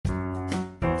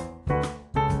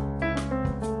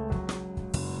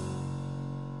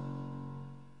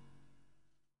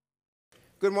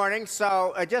Good morning.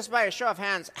 So, just by a show of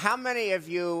hands, how many of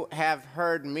you have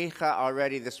heard Micha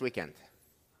already this weekend?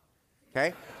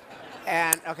 Okay.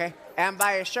 And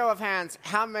by a show of hands,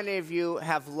 how many of you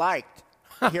have liked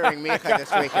hearing Micha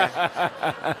this weekend?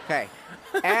 Okay.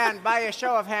 And by a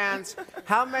show of hands,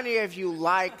 how many of you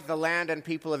like the land and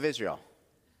people of Israel?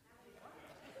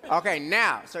 Okay,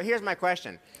 now, so here's my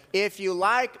question. If you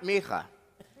like Micha,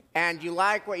 and you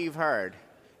like what you've heard,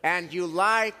 and you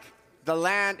like the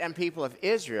land and people of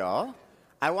Israel,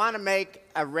 I want to make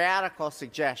a radical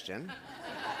suggestion,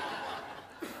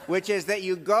 which is that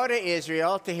you go to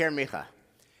Israel to hear Micha,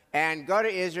 and go to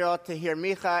Israel to hear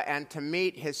Micha and to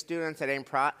meet his students at Ein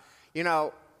Prat. You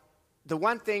know, the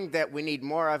one thing that we need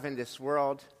more of in this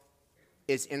world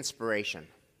is inspiration.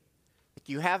 If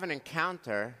you have an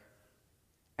encounter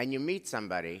and you meet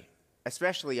somebody,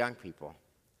 especially young people,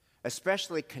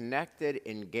 especially connected,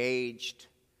 engaged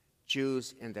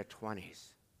Jews in their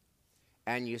 20s,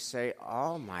 and you say,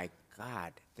 oh my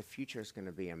God, the future is going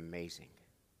to be amazing.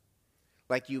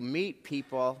 Like you meet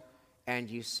people and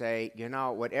you say, you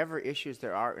know, whatever issues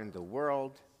there are in the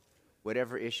world,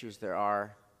 whatever issues there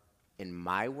are in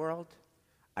my world,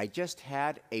 I just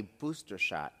had a booster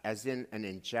shot, as in an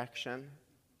injection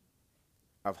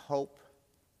of hope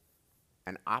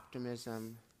and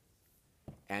optimism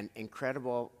and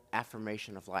incredible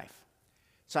affirmation of life.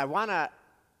 So I want to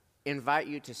invite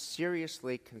you to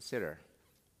seriously consider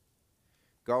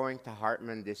going to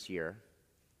Hartman this year,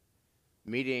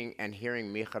 meeting and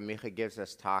hearing Micha. Micha gives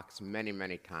us talks many,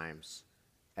 many times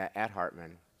at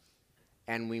Hartman.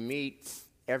 And we meet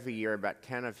every year about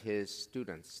 10 of his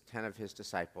students, 10 of his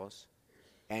disciples.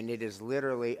 And it is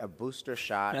literally a booster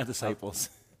shot. Not disciples.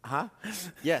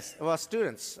 Yes. Well,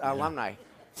 students, alumni,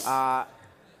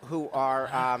 who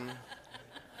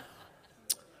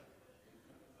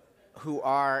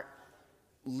are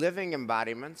living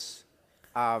embodiments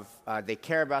of, they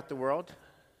care about the world,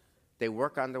 they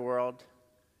work on the world,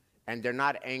 and they're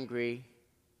not angry,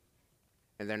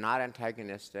 and they're not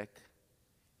antagonistic,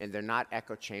 and they're not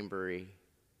echo chambery.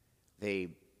 They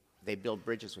build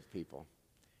bridges with people.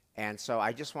 And so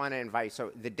I just want to invite you.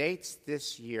 So the dates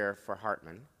this year for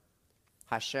Hartman,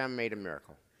 Hashem made a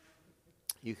miracle.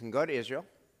 You can go to Israel,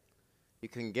 you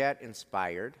can get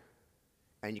inspired,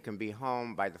 and you can be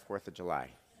home by the 4th of July.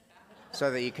 So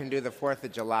that you can do the 4th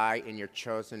of July in your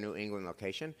chosen New England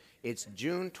location. It's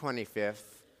June 25th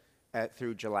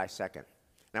through July 2nd. And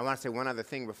I want to say one other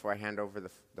thing before I hand over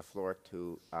the floor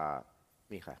to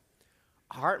Micha.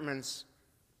 Hartman's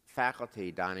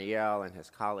faculty, Daniel and his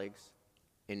colleagues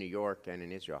in New York and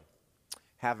in Israel,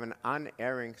 have an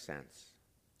unerring sense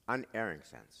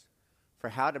for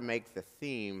how to make the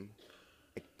theme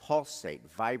pulsate,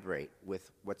 vibrate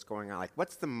with what's going on. Like,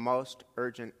 what's the most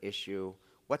urgent issue?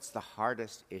 What's the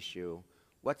hardest issue?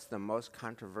 What's the most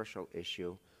controversial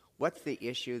issue? What's the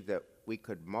issue that we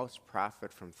could most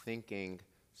profit from thinking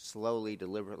slowly,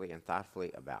 deliberately, and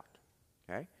thoughtfully about?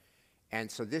 Okay? And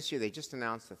so this year, they just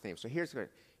announced the theme. So here's what,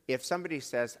 if somebody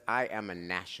says, I am a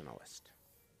nationalist,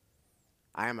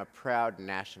 I am a proud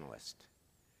nationalist,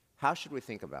 how should we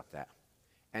think about that?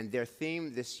 And their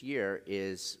theme this year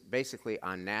is basically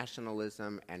on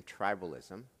nationalism and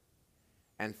tribalism.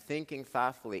 And thinking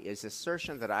thoughtfully is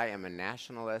assertion that I am a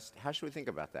nationalist. How should we think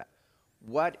about that?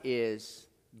 What is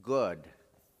good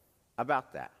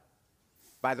about that?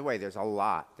 By the way, there's a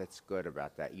lot that's good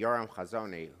about that. Yoram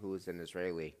Chazoni, who is an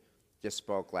Israeli, just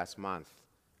spoke last month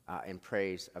in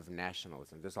praise of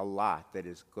nationalism. There's a lot that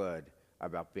is good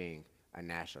about being a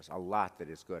nationalist, a lot that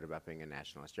is good about being a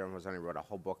nationalist. Yoram Chazoni wrote a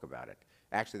whole book about it.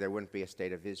 Actually, there wouldn't be a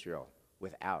state of Israel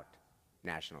without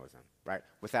nationalism, right?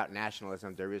 Without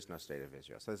nationalism, there is no state of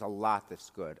Israel. So there's a lot that's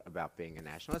good about being a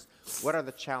nationalist. What are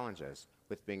the challenges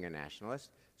with being a nationalist?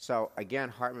 So again,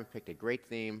 Hartman picked a great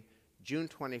theme, June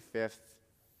 25th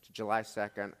to July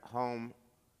 2nd, home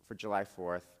for July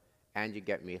 4th, and you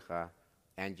get Micha,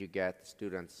 and you get the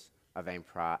students of Ein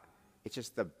Prat. It's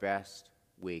just the best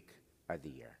week of the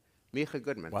year. Micha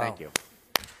Goodman, wow. Thank you.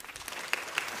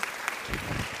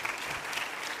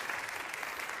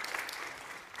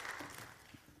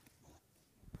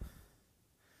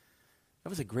 That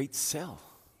was a great sell.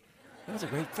 That was a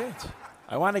great pitch.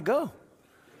 I want to go.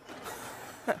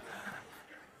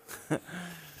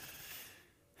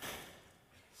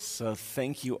 So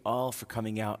thank you all for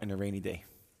coming out on a rainy day.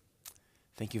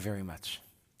 Thank you very much.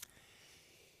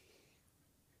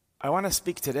 I want to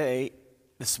speak today,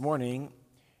 this morning,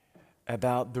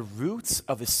 about the roots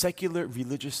of a secular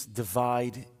religious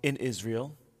divide in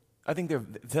Israel. I think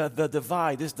the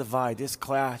divide, this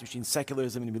clash between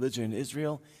secularism and religion in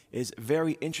Israel is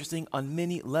very interesting on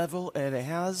many levels, and it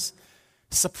has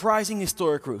surprising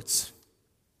historic roots.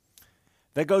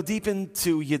 that go deep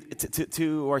into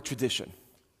to our tradition.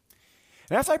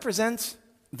 And after I present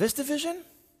this division,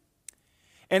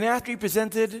 and after he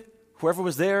presented, whoever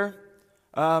was there,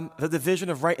 the division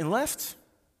of right and left,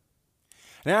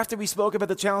 and after we spoke about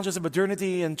the challenges of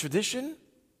modernity and tradition,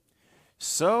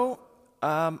 so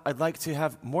I'd like to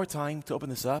have more time to open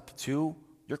this up to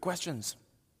your questions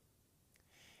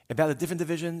about the different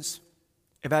divisions,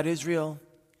 about Israel,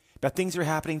 about things that are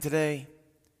happening today.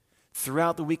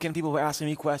 Throughout the weekend, people were asking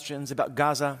me questions about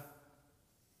Gaza,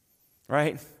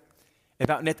 right?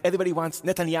 About everybody wants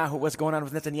Netanyahu. What's going on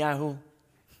with Netanyahu?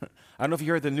 I don't know if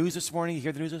you heard the news this morning. You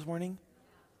hear the news this morning?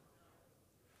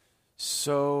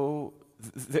 So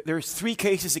there's 3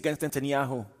 cases against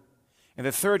Netanyahu. And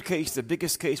the third case, the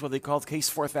biggest case, what they called Case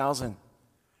 4000.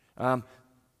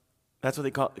 That's what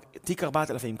they call Tik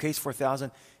 4000. Case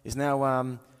 4000 is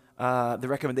now the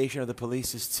recommendation of the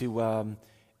police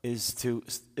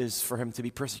is for him to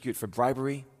be persecuted for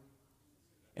bribery.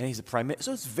 And he's a prime minister.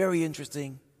 So it's very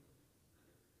interesting.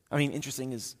 I mean,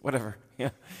 interesting is whatever. Yeah.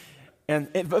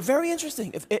 But very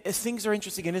interesting. If things are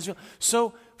interesting in Israel.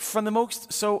 So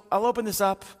I'll open this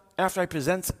up after I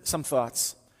present some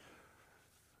thoughts.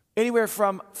 Anywhere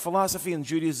from philosophy and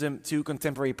Judaism to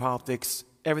contemporary politics,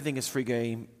 everything is free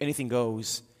game. Anything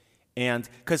goes. And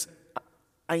because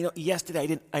I know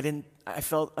yesterday I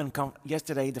felt uncomfortable.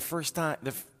 Yesterday, the first time,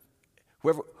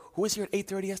 who was here at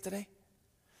 8:30 yesterday?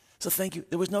 So thank you.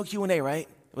 There was no Q&A, right?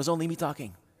 It was only me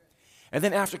talking. And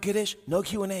then after Kiddush, no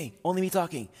Q&A, only me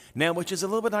talking. Now, which is a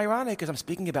little bit ironic because I'm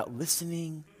speaking about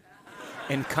listening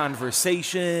and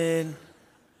conversation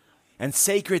and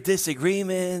sacred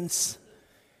disagreements.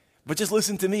 But just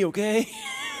listen to me, okay?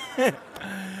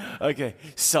 Okay,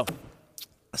 so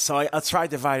I'll try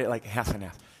to divide it like half and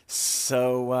half.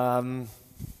 So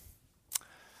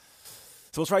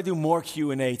we'll try to do more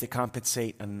Q&A to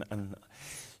compensate.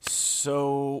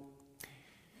 So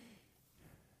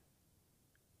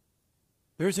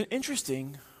there's an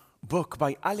interesting book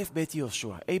by Aleph Bet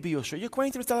Yoshua, A.B. Yoshua. You're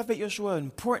acquainted with Aleph Bet Yoshua, an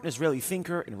important Israeli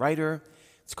thinker and writer.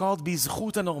 It's called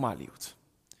Bizchut HaNormaliyut,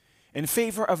 in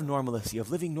favor of normalcy, of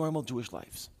living normal Jewish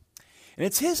lives. And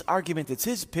it's his argument, it's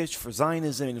his pitch for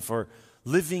Zionism and for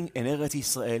living in Eretz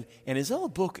Yisrael. And his whole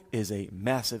book is a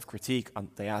massive critique on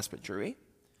diaspora Jewry,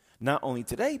 not only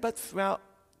today, but throughout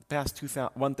the past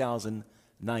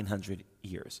 1,900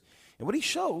 years. And what he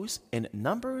shows in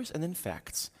numbers and in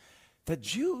facts, that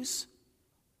Jews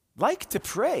like to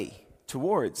pray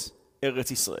towards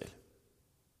Eretz Yisrael,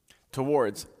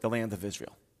 towards the land of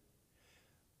Israel.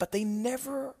 But they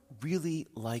never really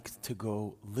liked to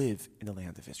go live in the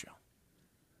land of Israel.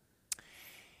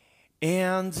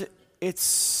 And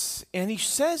he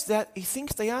says that he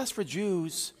thinks diaspora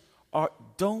Jews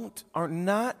don't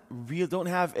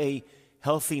have a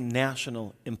healthy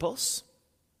national impulse.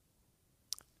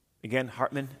 Again,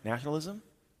 Hartman nationalism.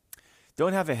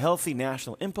 Don't have a healthy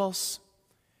national impulse.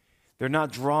 They're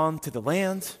not drawn to the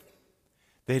land.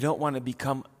 They don't want to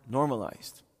become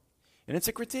normalized. And it's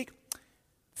a critique.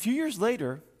 A few years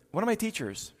later, one of my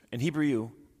teachers in Hebrew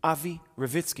U, Avi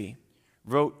Ravitsky,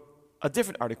 wrote a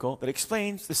different article that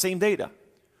explains the same data.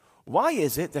 Why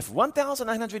is it that for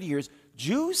 1,900 years,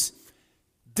 Jews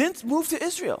didn't move to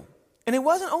Israel? And it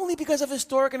wasn't only because of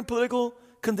historic and political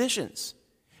conditions.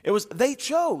 It was they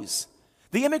chose.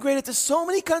 They immigrated to so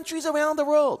many countries around the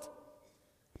world,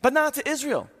 but not to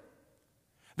Israel.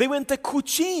 They went to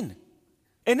Cochin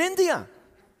in India.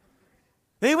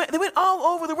 They went all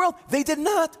over the world. They did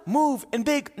not move in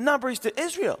big numbers to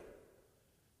Israel.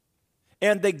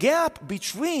 And the gap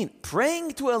between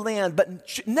praying to a land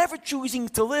but never choosing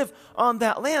to live on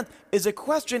that land is a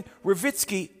question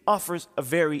Ravitsky offers a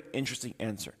very interesting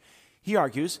answer. He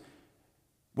argues,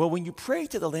 well, when you pray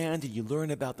to the land and you learn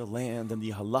about the land and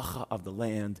the halacha of the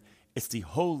land, it's the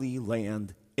holy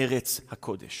land, Eretz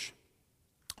HaKodesh.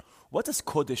 What does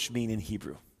Kodesh mean in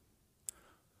Hebrew?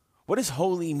 What does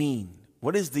holy mean?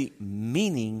 What is the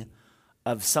meaning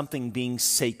of something being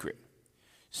sacred?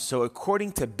 So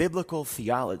according to biblical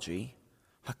theology,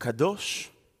 HaKadosh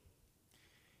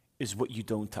is what you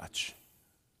don't touch.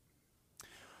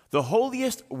 The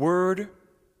holiest word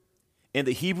in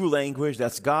the Hebrew language,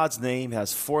 that's God's name,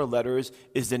 has 4 letters,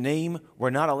 is the name we're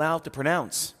not allowed to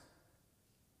pronounce.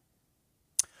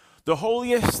 The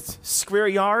holiest square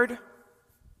yard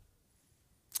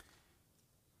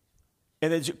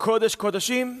in the Kodesh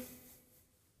Kodashim,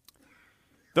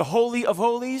 the Holy of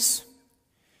Holies,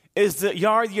 is the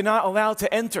yard you're not allowed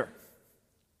to enter.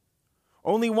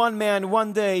 Only one man,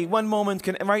 one day, one moment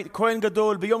can, right? Kohen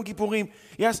Gadol, B'Yom Kippurim.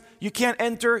 Yes, you can't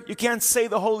enter, you can't say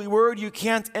the holy word, you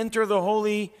can't enter the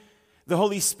holy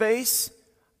space.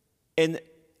 And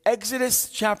Exodus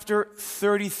chapter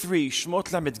 33,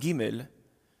 Shmot Lamed Gimel.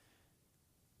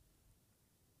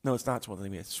 No, it's not Shmot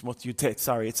Lamed Gimel, it's Shmot Yutet,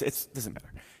 sorry, it doesn't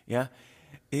matter. Yeah?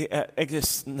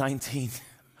 Exodus 19.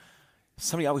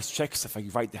 Somebody always checks if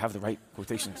I have the right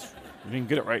quotations. You didn't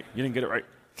get it right. You didn't get it right.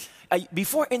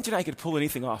 Before internet, I could pull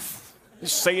anything off.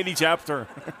 Just say any chapter.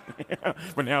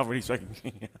 But now everybody's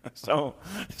checking. So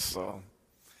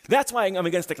that's why I'm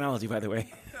against technology, by the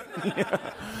way.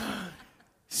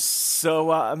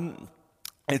 So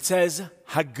it says,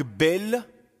 Hagbel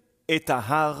et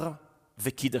ahar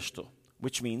v'kidashto,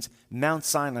 which means Mount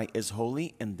Sinai is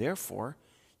holy, and therefore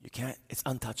it's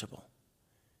untouchable.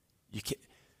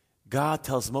 God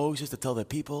tells Moses to tell the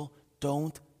people,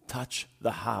 don't touch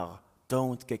the har.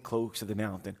 Don't get close to the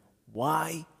mountain.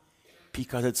 Why?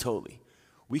 Because it's holy.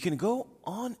 We can go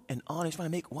on and on. I just want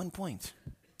to make one point.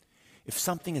 If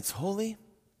something is holy,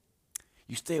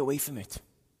 you stay away from it.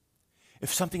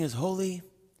 If something is holy,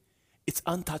 it's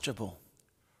untouchable.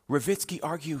 Ravitsky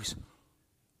argues,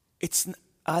 it's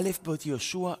Aleph, but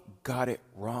Yeshua got it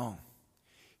wrong.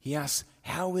 He asks,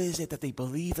 how is it that they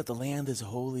believe that the land is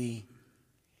holy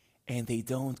and they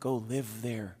don't go live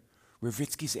there?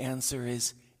 Ravitsky's answer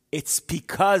is, it's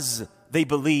because they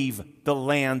believe the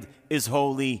land is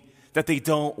holy that they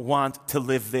don't want to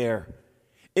live there.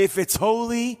 If it's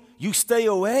holy, you stay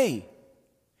away.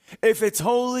 If it's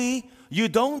holy, you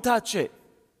don't touch it.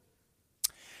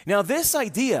 Now this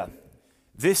idea,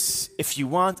 if you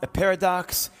want, a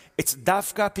paradox, it's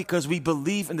dafka because we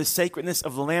believe in the sacredness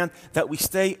of the land that we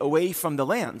stay away from the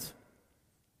land.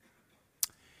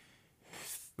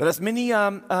 But as many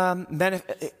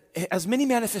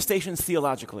manifestations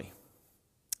theologically.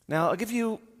 Now I'll give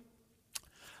you,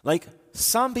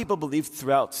 some people believe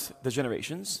throughout the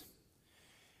generations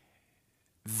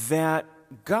that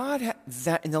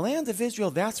that in the land of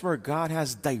Israel, that's where God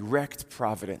has direct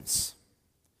providence.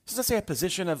 So let's say a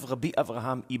position of Rabbi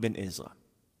Avraham ibn Ezra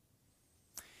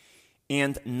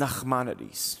and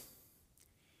Nachmanides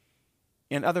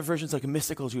and other versions like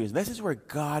mystical Judaism. This is where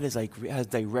God has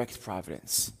direct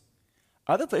providence.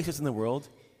 Other places in the world,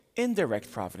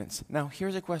 indirect providence. Now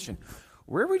here's a question.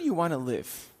 Where would you want to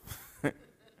live?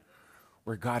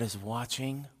 Where God is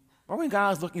watching? Or when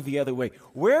God is looking the other way?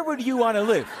 Where would you want to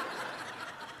live?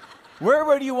 Where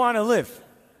would you want to live?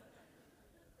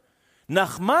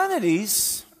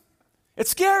 Nachmanides, it's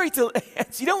scary to,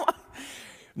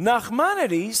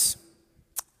 Nachmanides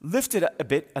lifted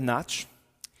a notch,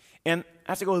 and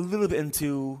I have to go a little bit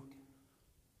into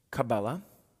Kabbalah.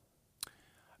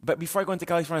 But before I go into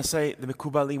Kabbalah, I just want to say, the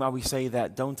Mekubalim always say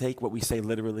that don't take what we say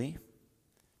literally.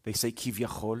 They say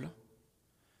kivyachol.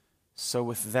 So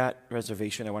with that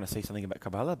reservation, I want to say something about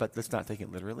Kabbalah, but let's not take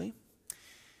it literally.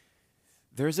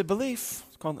 There is a belief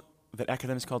that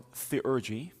academics call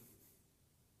theurgy,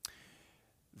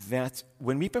 that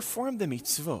when we perform the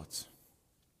mitzvot,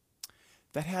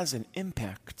 that has an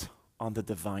impact on the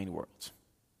divine world.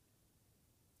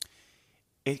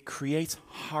 It creates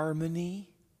harmony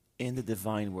in the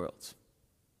divine world.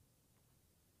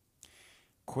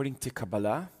 According to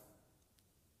Kabbalah,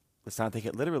 let's not take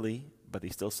it literally, but they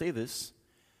still say this,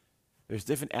 there's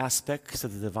different aspects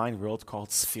of the divine world called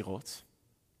sfirot.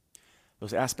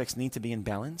 Those aspects need to be in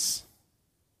balance,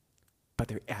 but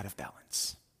they're out of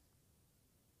balance.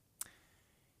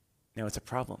 Now it's a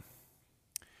problem,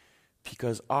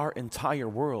 because our entire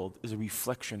world is a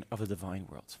reflection of the divine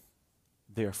world.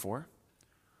 Therefore,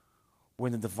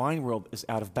 when the divine world is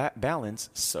out of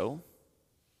balance, so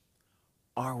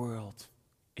our world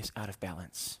is out of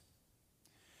balance.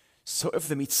 So if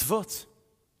the mitzvot,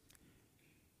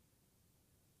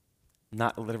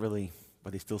 not literally,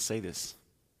 but they still say this,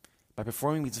 by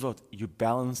performing mitzvot, you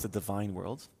balance the divine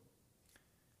world,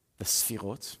 the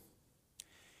sfirot.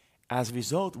 As a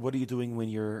result, what are you doing when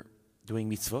you're doing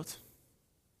mitzvot?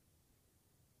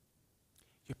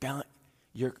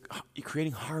 You're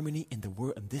creating harmony in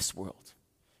this world,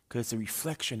 because it's a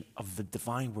reflection of the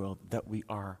divine world that we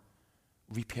are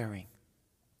repairing.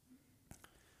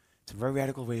 It's a very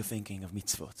radical way of thinking of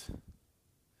mitzvot.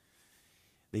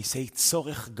 They say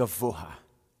tzorech gavoha.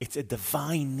 It's a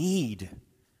divine need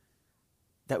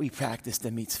that we practice the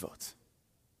mitzvot.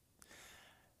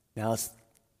 Now let's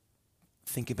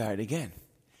think about it again.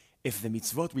 If the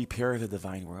mitzvot repair the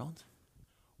divine world,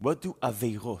 what do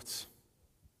averot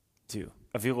do?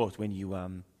 Averot, when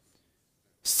you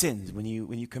sin, when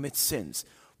you commit sins,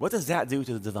 what does that do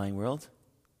to the divine world?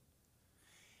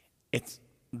 It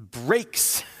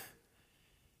breaks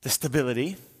the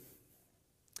stability.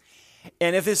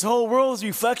 And if this whole world is a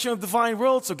reflection of the divine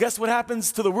world, so guess what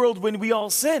happens to the world when we all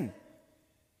sin?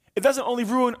 It doesn't only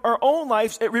ruin our own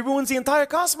lives, it ruins the entire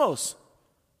cosmos.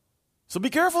 So be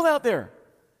careful out there.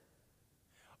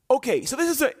 Okay, so this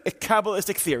is a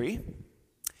Kabbalistic theory.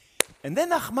 And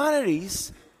then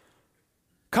Nachmanides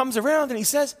comes around and he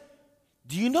says,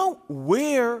 do you know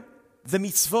where the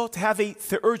mitzvot have a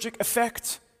theurgic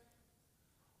effect?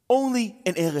 Only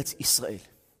in Eretz Israel.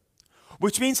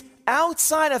 Which means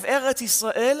outside of Eretz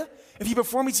Israel, if you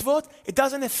perform mitzvot, it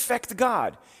doesn't affect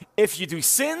God. If you do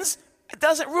sins, it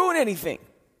doesn't ruin anything.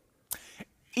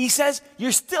 He says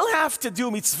you still have to do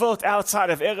mitzvot outside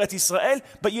of Eretz Israel,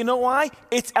 but you know why?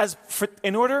 It's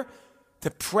in order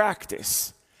to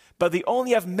practice. But they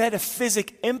only have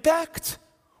metaphysic impact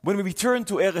when we return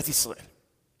to Eretz Israel.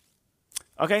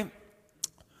 Okay?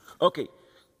 Okay.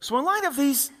 So in light of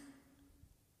these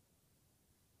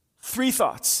three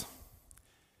thoughts,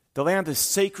 the land is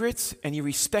sacred, and you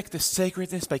respect the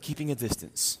sacredness by keeping a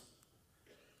distance.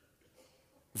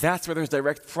 That's where there's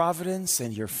direct providence,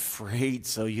 and you're afraid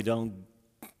so you don't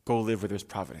go live where there's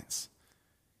providence.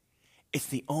 It's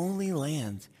the only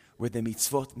land where the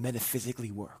mitzvot metaphysically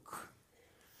work.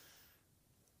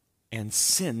 And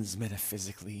sins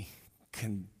metaphysically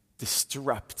can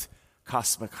disrupt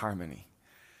cosmic harmony.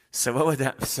 So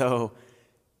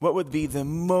what would be the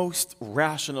most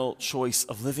rational choice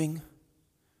of living?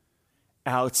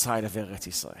 Outside of Eretz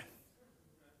Israel.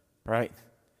 Right?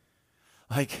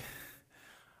 Like,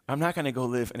 I'm not going to go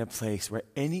live in a place where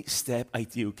any step I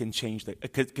do can change,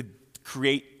 could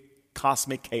create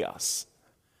cosmic chaos.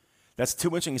 That's too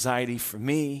much anxiety for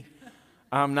me.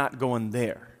 I'm not going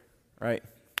there. Right?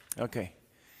 Okay.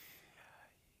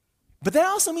 But that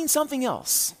also means something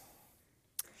else.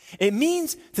 It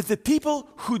means that the people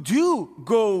who do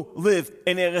go live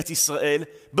in Eretz Israel,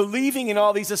 believing in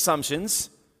all these assumptions,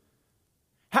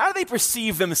 how do they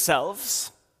perceive themselves?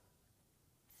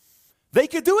 They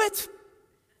could do it.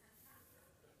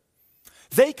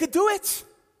 They could do it.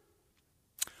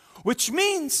 Which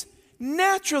means,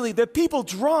 naturally, the people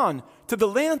drawn to the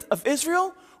land of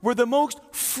Israel were the most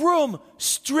frum,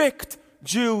 strict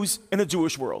Jews in the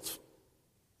Jewish world.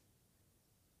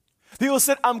 They all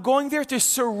said, I'm going there to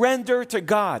surrender to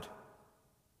God.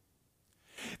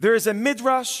 There is a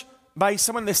midrash by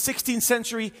someone in the 16th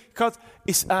century called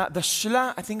the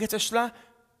Shla, I think it's a Shla.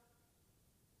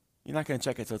 You're not going to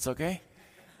check it, so it's okay.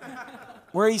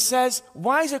 Where he says,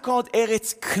 why is it called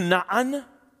Eretz Kna'an,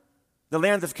 the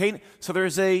land of Canaan? So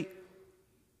there's a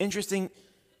interesting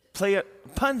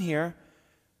pun here.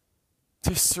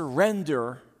 To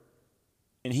surrender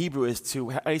in Hebrew is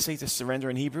to, how do you say to surrender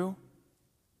in Hebrew?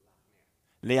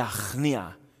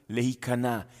 Leachnia,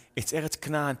 lehikana. It's Eretz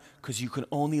Canaan because you can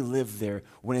only live there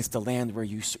when it's the land where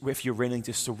if you're willing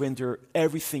to surrender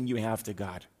everything you have to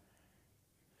God.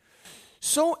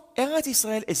 So Eretz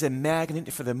Israel is a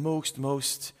magnet for the most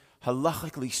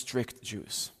halachically strict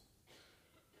Jews.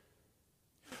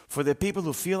 For the people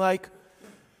who feel like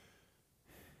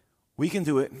we can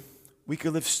do it, we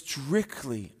can live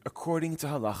strictly according to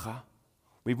halacha,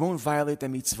 we won't violate the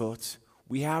mitzvot,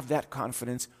 we have that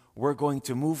confidence, we're going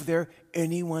to move there.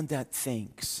 Anyone that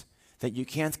thinks that you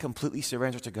can't completely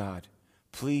surrender to God,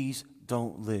 please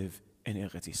don't live in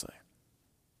Eretz Israel.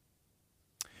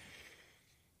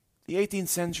 The 18th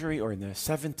century, or in the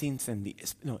 17th in the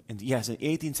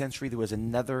 18th century, there was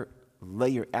another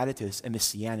layer added to this, a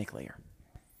messianic layer.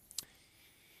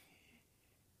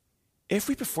 If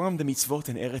we perform the mitzvot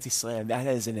in Eretz Israel, that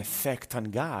has an effect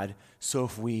on God. So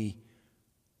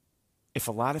if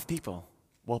a lot of people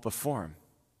will perform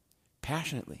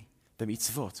passionately the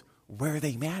mitzvot where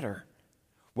they matter,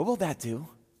 what will that do?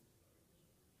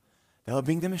 That will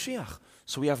bring the Mashiach.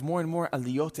 So we have more and more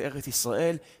aliyot to Eretz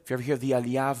Israel. If you ever hear the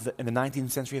aliyah in the 19th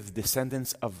century of the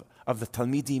descendants of the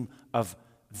Talmidim of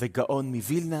the Gaon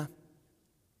Mivilna,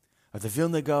 of the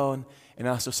Vilna Gaon, and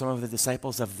also some of the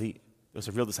disciples those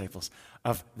are real disciples,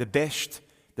 of the Besht,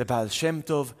 the Baal Shem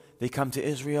Tov, they come to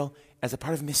Israel as a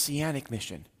part of Messianic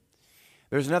mission.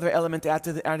 There's another element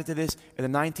added to this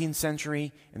in the 19th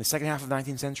century, in the second half of the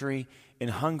 19th century, in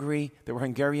Hungary. There were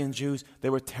Hungarian Jews. They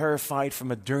were terrified from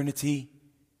modernity.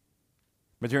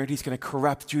 Modernity is going to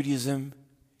corrupt Judaism,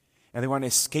 and they want to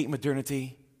escape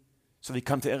modernity, so they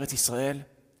come to Eretz Israel.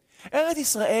 Eretz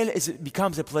Israel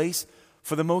becomes a place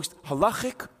for the most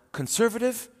halachic,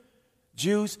 conservative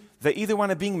Jews that either want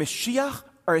to bring Mashiach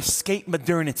or escape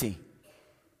modernity.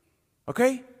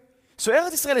 Okay? So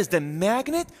Eretz Israel is the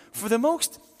magnet for the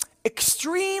most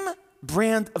extreme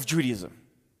brand of Judaism.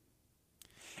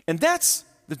 And that's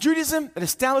the Judaism that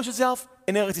established itself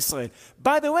in Eretz Israel.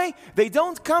 By the way, they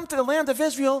don't come to the land of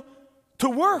Israel to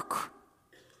work.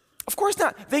 Of course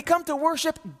not. They come to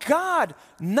worship God,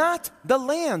 not the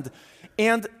land.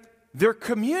 And their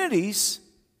communities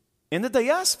in the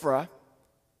diaspora,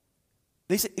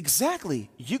 They say, exactly.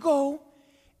 You go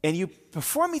and you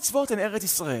perform mitzvot in Eretz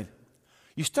Yisrael.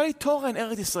 You study Torah in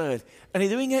Eretz Yisrael. And they're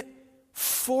doing it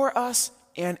for us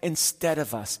and instead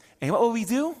of us. And what will we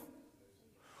do?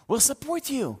 We'll support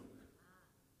you.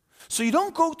 So you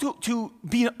don't go to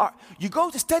be an art. You go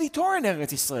to study Torah in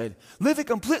Eretz Yisrael. Live a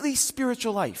completely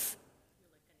spiritual life.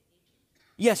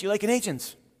 Yes, you're like an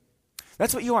agent.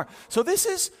 That's what you are. So this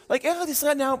is, like Eretz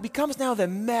Yisrael now becomes now the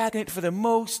magnet for the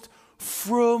most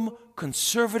frum,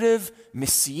 conservative,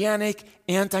 messianic,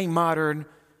 anti-modern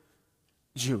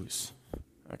Jews.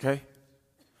 Okay?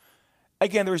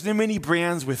 Again, there's many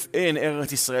brands within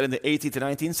Eretz Yisrael in the 18th to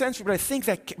 19th century, but I think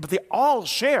but they all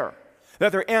share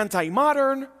that they're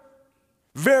anti-modern,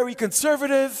 very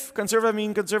conservative. Conservative, I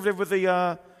mean conservative with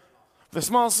the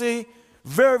small c.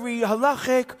 Very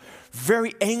halachic,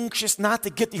 very anxious not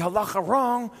to get the halacha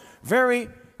wrong.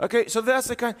 Okay, so that's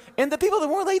the kind. And the people that are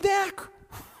more laid back.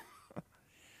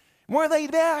 More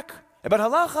laid back about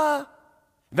halacha,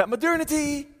 about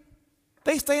modernity.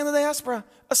 They stay in the diaspora.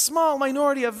 A small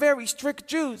minority of very strict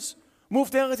Jews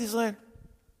moved to Eretz Yisrael.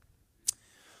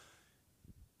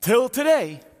 Till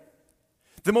today,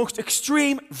 the most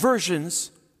extreme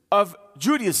versions of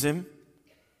Judaism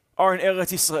are in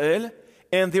Eretz Yisrael,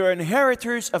 and they are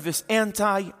inheritors of this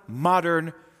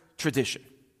anti-modern tradition.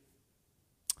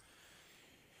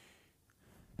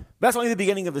 That's only the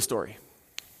beginning of the story.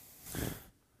 I'm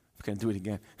going to do it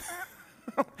again.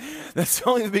 That's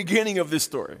only the beginning of this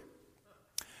story.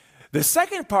 The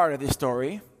second part of this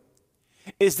story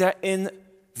is that in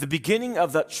the beginning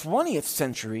of the 20th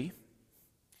century,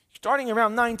 starting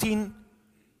around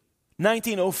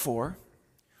 1904,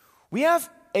 we have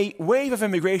a wave of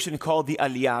immigration called the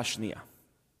Aliyah Shniya.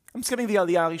 I'm skipping the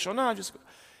Aliyah Rishonah.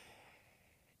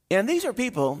 And these are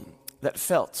people that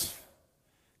felt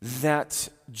that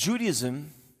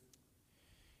Judaism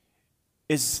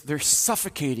they're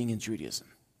suffocating in Judaism.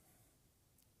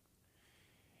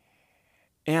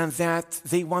 And that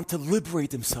they want to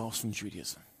liberate themselves from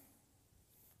Judaism.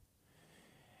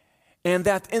 And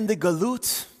that in the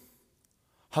Galut,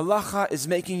 halacha is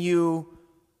making you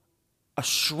a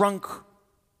shrunk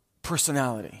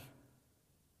personality.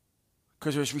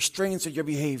 Because there's restraints of your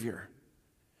behavior.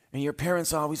 And your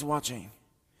parents are always watching.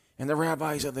 And the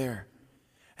rabbis are there.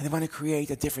 And they want to create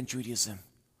a different Judaism.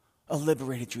 A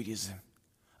liberated Judaism.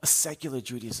 A secular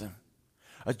Judaism.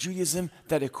 A Judaism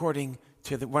that, according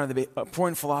to one of the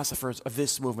important philosophers of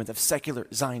this movement, of secular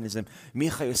Zionism,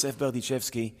 Micha Yosef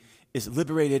Berdichevsky, is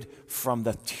liberated from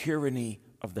the tyranny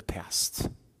of the past.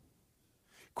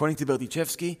 According to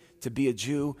Berdichevsky, to be a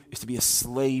Jew is to be a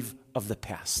slave of the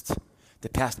past. The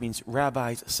past means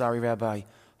rabbis, sorry rabbi,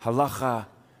 halacha,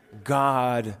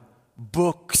 God,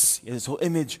 books, this whole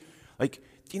image. Like,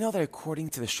 do you know that according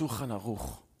to the Shulchan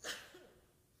Aruch,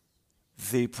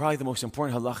 probably the most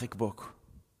important halachic book,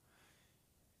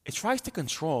 it tries to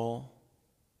control.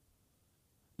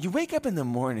 You wake up in the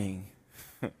morning,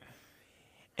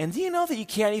 and do you know that you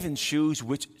can't even choose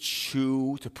which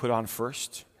shoe to put on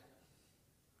first?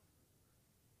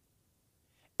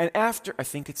 And after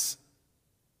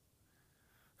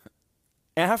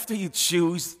you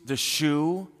choose the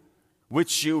shoe, which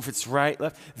shoe, if it's right,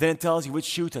 left, then it tells you which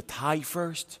shoe to tie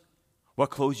first, what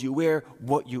clothes you wear,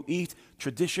 what you eat.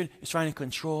 Tradition is trying to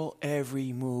control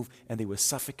every move, and they were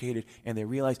suffocated, and they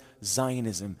realized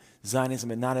Zionism is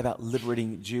not about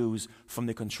liberating Jews from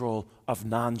the control of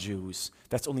non-Jews.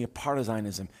 That's only a part of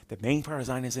Zionism. The main part of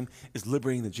Zionism is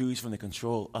liberating the Jews from the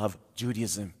control of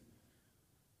Judaism.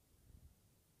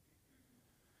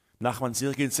 Nachman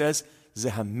Sirkin says, "Ze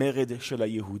hamered shel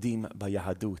haYehudim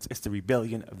b'Yahadut." It's the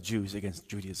rebellion of Jews against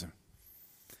Judaism.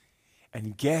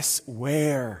 And guess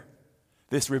where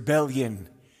this rebellion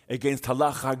against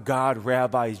halacha, God,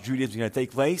 rabbis, Judaism is going to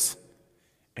take place?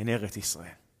 In Eretz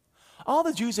Yisrael. All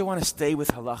the Jews that want to stay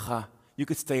with halacha, you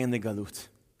could stay in the Galut.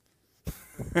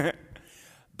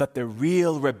 But the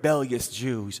real rebellious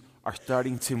Jews are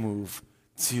starting to move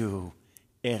to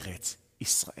Eretz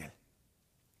Yisrael.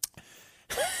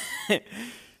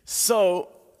 So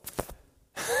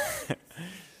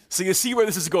you see where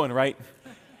this is going, right?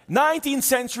 19th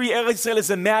century Eretz Yisrael is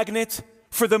a magnet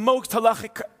for the most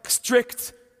halachic,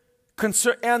 strict,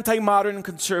 anti-modern,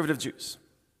 conservative Jews.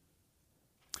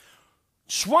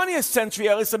 20th century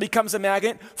Eretz Yisrael becomes a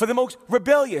magnet for the most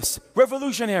rebellious,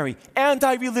 revolutionary,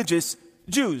 anti-religious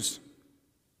Jews.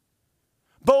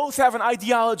 Both have an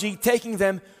ideology taking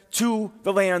them to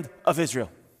the land of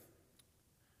Israel.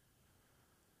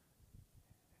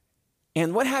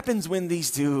 And what happens when these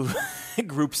two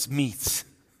groups meet?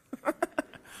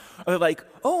 They're like,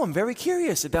 oh, I'm very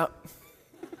curious about...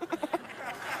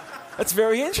 That's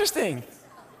very interesting.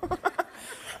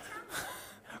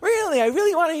 really? I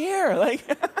really want to hear. Like,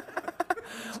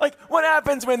 like what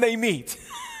happens when they meet?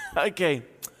 Okay.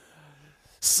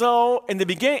 So in the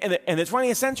beginning, in the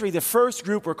 20th century, the first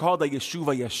group were called the Yeshuv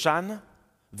Yashan,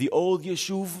 the old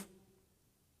Yeshuv.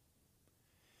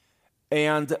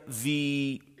 And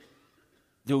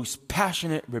those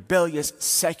passionate, rebellious,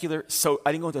 secular, so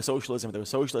I didn't go into socialism, but there was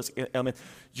socialist element.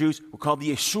 Jews were called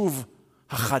the Yeshuv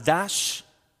HaChadash.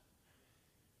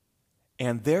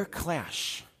 And their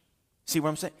clash, see what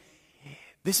I'm saying?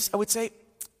 This is, I would say,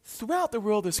 throughout the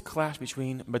world, there's clash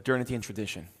between modernity and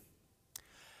tradition.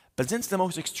 But since the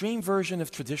most extreme version of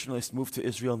traditionalists moved to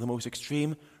Israel and the most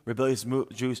extreme rebellious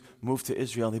Jews moved to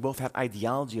Israel, and they both have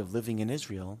ideology of living in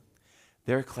Israel,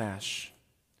 their clash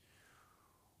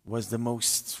was the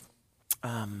most,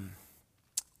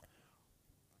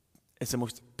 it's the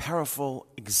most powerful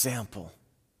example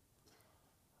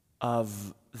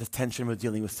of the tension we're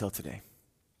dealing with till today.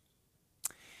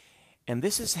 And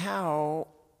this is how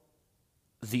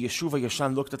the Yeshuv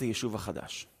Yashan looked at the Yeshuv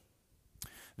Chadash.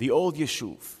 The old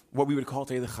Yeshuv, what we would call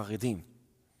today the Charedim,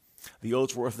 the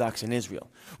ultra-Orthodox in Israel,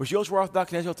 which the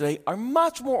ultra-Orthodox in Israel today are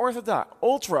much more Orthodox,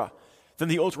 ultra, than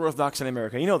the ultra-Orthodox in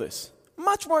America. You know this.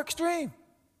 Much more extreme.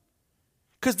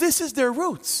 Because this is their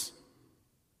roots.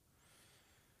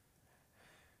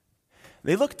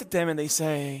 They looked at them and they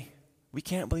say, we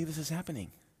can't believe this is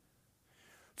happening.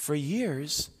 For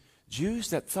years, Jews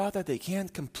that thought that they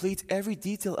can't complete every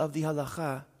detail of the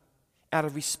halacha out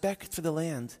of respect for the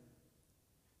land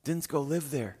didn't go live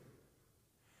there.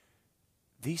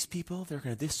 These people, they're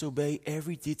going to disobey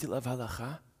every detail of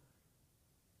halacha.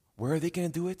 Where are they going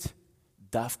to do it?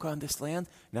 Dafka on this land.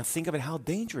 Now think about how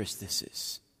dangerous this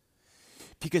is.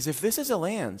 Because if this is a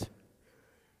land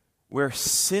where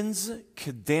sins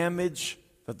could damage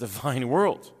the divine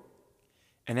world,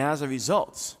 and as a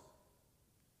result,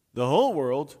 the whole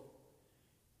world,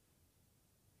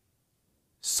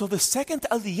 so the second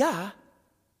aliyah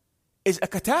is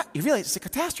you realize it's a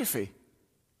catastrophe.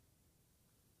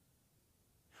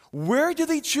 Where do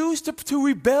they choose to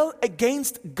rebel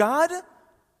against God?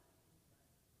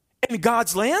 In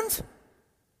God's land?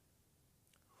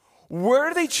 Where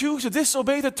do they choose to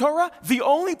disobey the Torah? The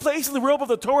only place in the world where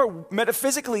the Torah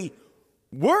metaphysically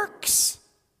works.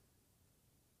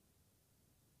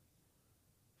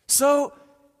 So,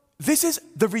 this is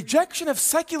the rejection of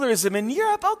secularism. In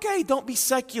Europe, okay, don't be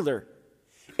secular.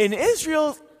 In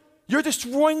Israel, you're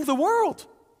destroying the world.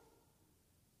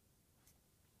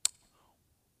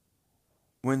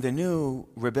 When the new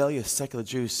rebellious secular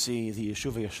Jews see the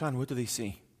Yeshuv Yashan, what do they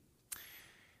see?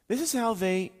 This is how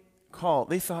they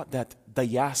thought that the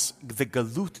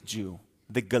Galut Jew,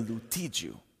 the Galuti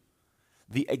Jew,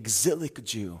 the exilic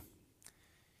Jew,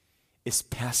 is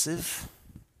passive.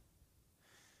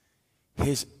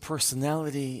 His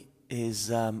personality is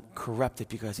corrupted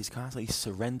because he's constantly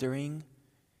surrendering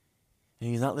and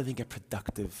he's not living a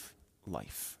productive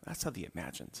life. That's how they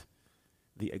imagined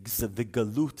the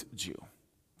Galut Jew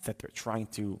that they're trying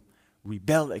to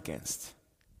rebel against.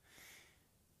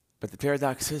 But the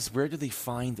paradox is, where do they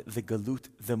find the Galut,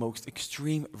 the most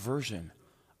extreme version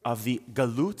of the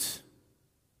Galut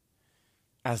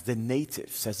as the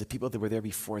natives, as the people that were there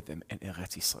before them in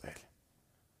Eretz Yisrael?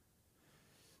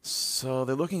 So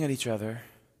they're looking at each other.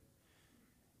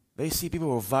 They see people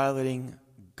who are violating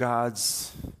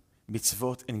God's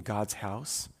mitzvot in God's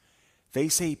house. They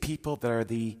say people that are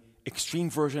the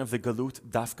extreme version of the Galut,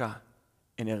 Dafka,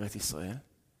 in Eretz Yisrael.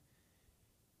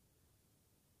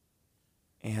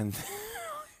 And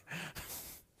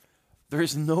there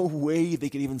is no way they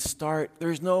could even start.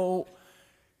 There's no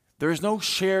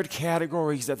shared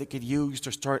categories that they could use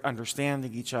to start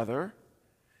understanding each other.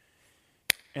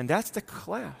 And that's the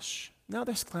clash. Now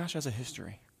this clash has a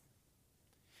history.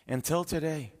 Until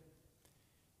today,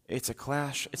 it's a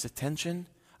clash, it's a tension.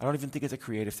 I don't even think it's a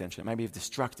creative tension. It might be a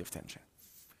destructive tension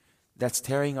that's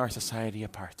tearing our society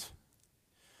apart.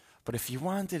 But if you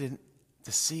wanted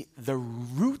to see the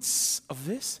roots of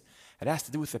this, it has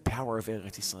to do with the power of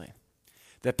Eretz Yisrael.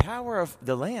 The power of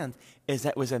the land is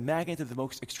that it was a magnet of the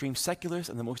most extreme secularists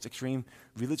and the most extreme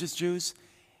religious Jews.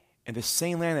 And the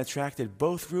same land attracted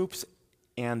both groups,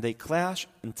 and they clash.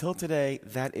 Until today,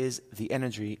 that is the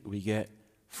energy we get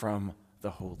from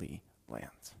the Holy Land.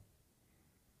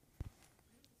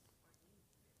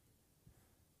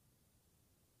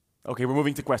 Okay, we're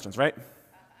moving to questions, right?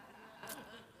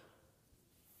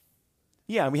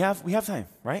 Yeah, we have time,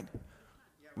 right?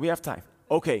 We have time.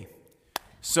 Okay,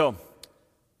 so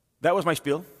that was my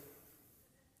spiel.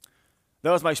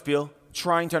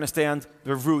 Trying to understand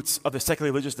the roots of the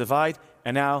secular religious divide.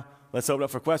 And now, let's open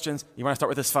up for questions. You want to start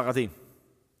with the Sfaradim.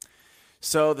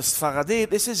 So the Sfaradim,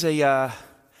 this is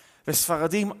The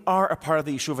Sfaradim are a part of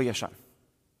the Yeshuv HaYashan.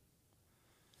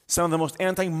 Some of the most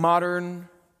anti-modern,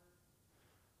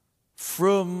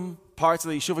 frum parts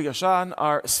of the Yeshuv HaYashan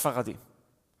are Sfaradim.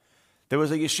 There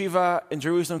was a yeshiva in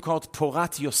Jerusalem called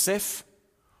Porat Yosef,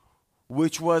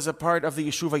 which was a part of the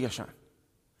Yeshuv HaYashan.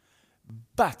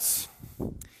 But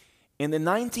in the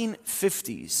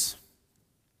 1950s,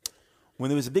 when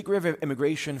there was a big wave of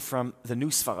immigration from the new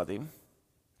Sfaradim,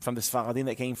 from the Sfaradim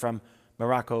that came from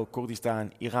Morocco,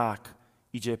 Kurdistan, Iraq,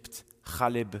 Egypt,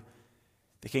 Khalib,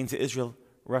 they came to Israel,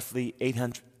 roughly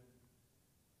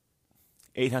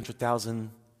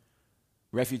 800,000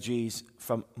 refugees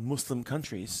from Muslim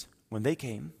countries when they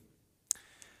came.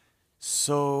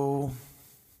 So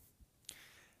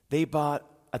they brought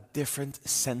a different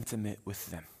sentiment with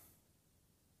them.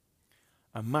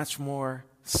 A much more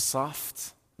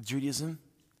soft Judaism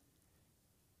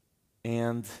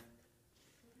and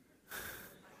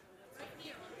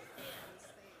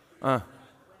a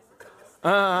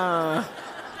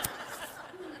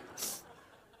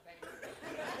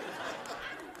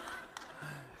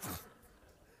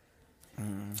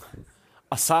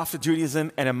softer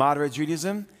Judaism and a moderate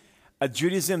Judaism, a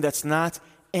Judaism that's not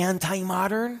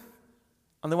anti-modern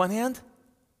on the one hand,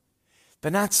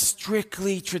 but not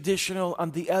strictly traditional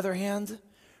on the other hand,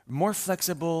 more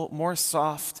flexible, more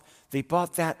soft. They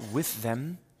brought that with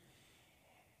them.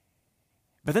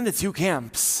 But then the two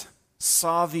camps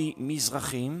saw the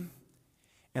Mizrachim,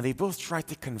 and they both tried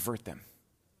to convert them.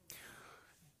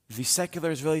 The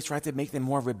secular Israelis tried to make them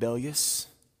more rebellious.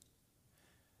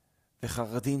 The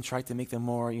Haradim tried to make them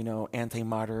more,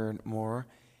 anti-modern, more.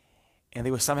 And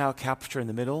they were somehow captured in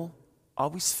the middle.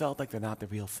 Always felt like they're not the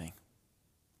real thing.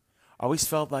 Always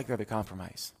felt like they're the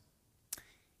compromise.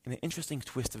 In an interesting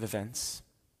twist of events,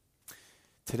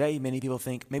 today many people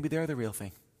think maybe they're the real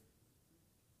thing.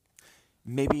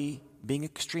 Maybe being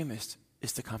extremist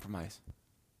is the compromise.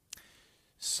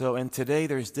 So, and today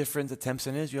there's different attempts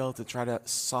in Israel to try to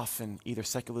soften either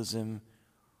secularism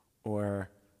or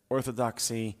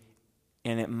orthodoxy,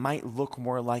 and it might look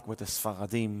more like what the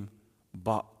Sfaradim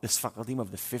of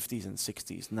the 50s and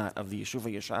 60s, not of the Yeshuv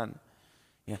HaYashan.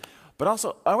 Yeah. But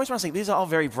also, I always want to say, these are all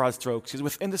very broad strokes, because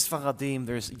within the Sfaradim,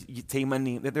 there's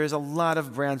Teimani, there's a lot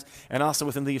of brands, and also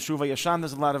within the Yeshuv HaYashan,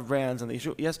 there's a lot of brands, and the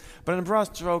Yeshuv, yes, but in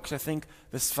broad strokes, I think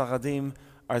the Sfaradim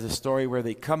are the story where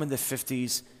they come in the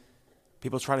 50s,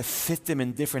 people try to fit them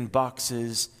in different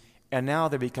boxes, and now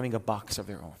they're becoming a box of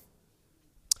their own.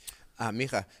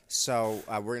 Micha, so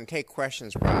we're going to take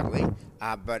questions broadly,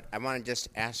 but I want to just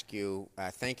ask you,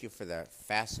 thank you for the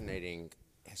fascinating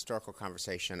historical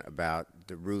conversation about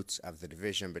the roots of the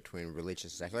division between religious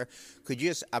and secular. Could you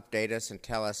just update us and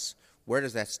tell us where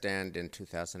does that stand in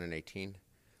 2018?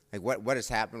 Like what has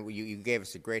happened? You gave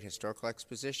us a great historical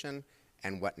exposition,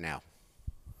 and what now?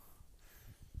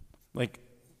 Like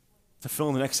to fill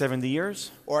in the next 70 years?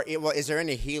 Or is there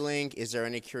any healing? Is there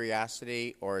any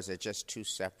curiosity? Or is it just two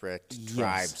separate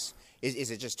tribes? Is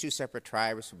it just two separate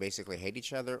tribes who basically hate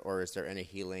each other? Or is there any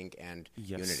healing and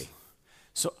unity?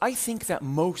 So I think that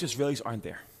most Israelis aren't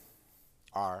there.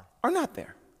 Are not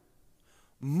there.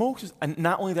 And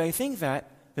not only do I think that,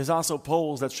 there's also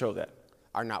polls that show that.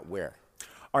 Are not where?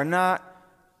 Are not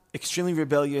extremely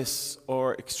rebellious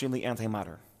or extremely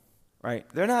anti-modern. Right?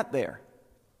 They're not there.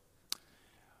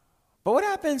 But what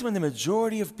happens when the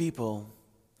majority of people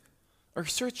are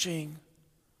searching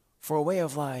for a way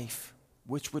of life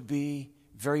which would be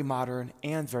very modern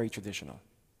and very traditional?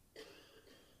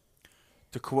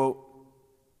 To quote,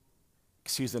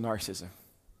 excuse the narcissism,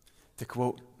 to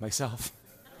quote myself,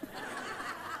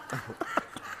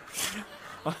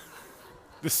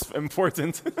 this is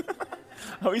important.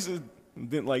 I always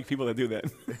didn't like people that do that.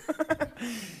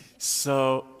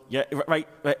 So, yeah, right,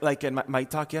 like in my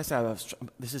talk yesterday,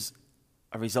 this is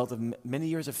a result of many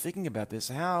years of thinking about this.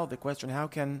 The question, how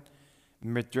can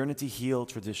modernity heal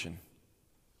tradition?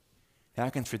 How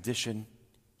can tradition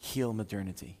heal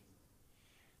modernity?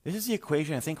 This is the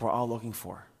equation I think we're all looking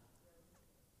for.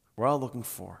 We're all looking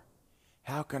for.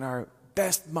 How can our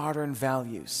best modern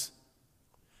values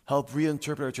help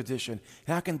reinterpret our tradition?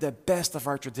 How can the best of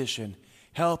our tradition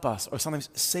help us or sometimes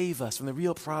save us from the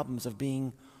real problems of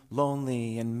being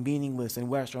lonely and meaningless in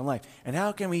Western life? And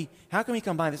how can we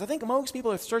combine this? I think most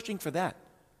people are searching for that.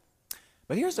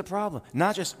 But here's the problem.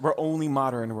 Not just we're only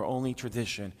modern, we're only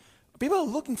tradition. People are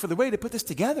looking for the way to put this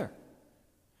together.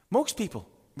 Most people.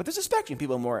 But there's a spectrum.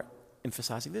 People are more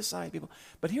emphasizing this side. People.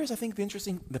 But here's, I think,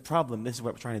 the problem, this is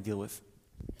what we're trying to deal with,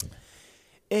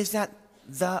 is that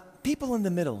the people in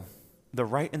the middle, the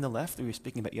right and the left that we were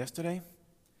speaking about yesterday,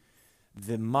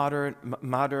 the modern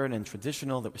and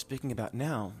traditional that we're speaking about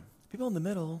now, people in the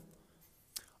middle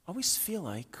always feel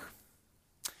like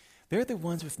they're the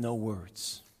ones with no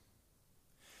words.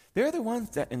 They're the ones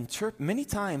that many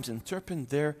times interpret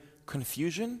their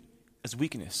confusion as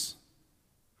weakness,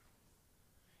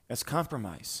 as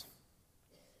compromise.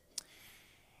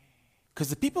 Because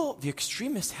the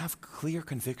extremists have clear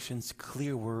convictions,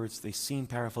 clear words, they seem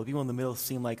powerful. People in the middle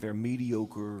seem like they're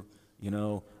mediocre,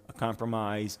 a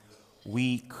compromise,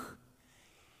 weak.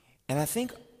 And I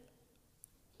think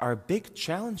our big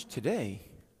challenge today,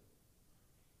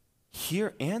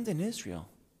 here and in Israel,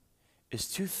 is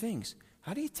two things.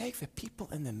 How do you take the people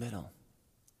in the middle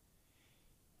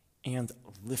and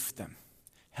lift them?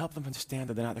 Help them understand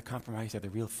that they're not the compromise, they're the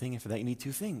real thing, and for that you need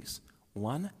two things.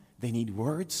 One, they need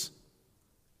words.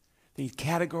 They need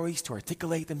categories to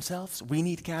articulate themselves. We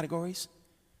need categories.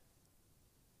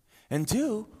 And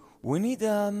two, we need,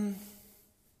 it's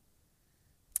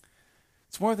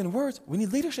more than words, we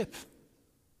need leadership.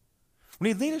 We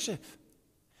need leadership.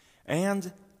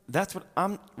 And that's what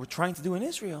we're trying to do in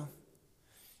Israel,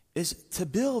 is to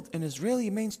build an Israeli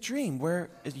mainstream where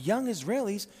young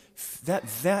Israelis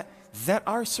that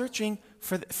are searching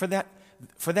for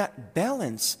that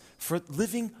balance, for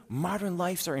living modern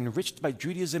lives are enriched by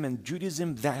Judaism, and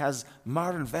Judaism that has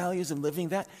modern values and living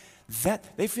that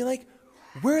they feel like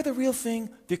we're the real thing,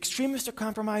 the extremists are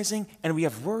compromising, and we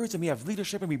have words and we have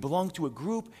leadership and we belong to a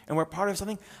group and we're part of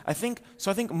something. I think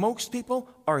most people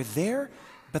are there,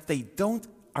 but they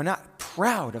are not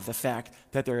proud of the fact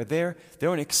that they're there. They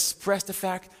don't express the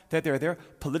fact that they're there.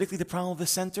 Politically, the problem of the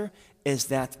center is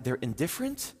that they're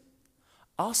indifferent.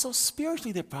 Also,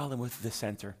 spiritually, the problem with the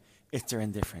center is they're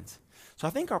indifferent. So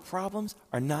I think our problems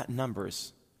are not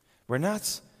numbers.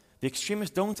 The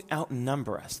extremists don't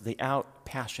outnumber us. They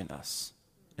outpassion us.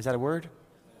 Is that a word?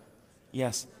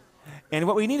 Yes. And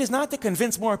what we need is not to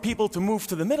convince more people to move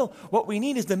to the middle. What we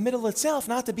need is the middle itself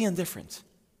not to be indifferent.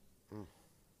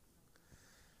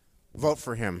 Vote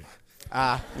for him.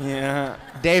 Yeah.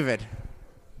 David.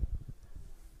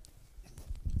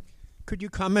 Could you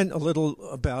comment a little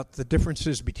about the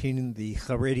differences between the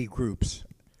Haredi groups?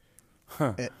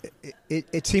 Huh.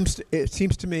 It seems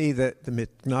to me that the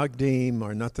Mitnagdim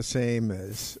are not the same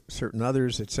as certain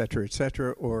others, et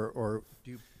cetera, or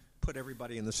do you put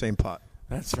everybody in the same pot?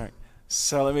 That's right.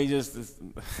 So let me just,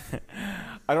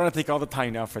 I don't want to take all the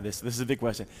time now for this. This is a big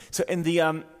question. So in the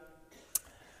end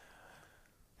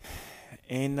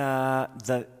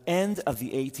of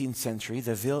the 18th century,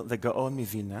 the Gaon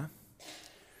Mivilna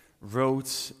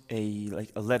wrote a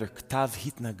letter, Ktav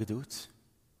Hitnagdut,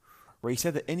 where he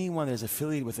said that anyone that is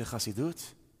affiliated with the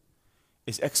Chassidut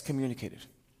is excommunicated.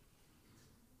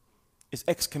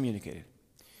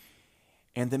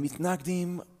 And the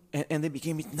Mitnagdim, and they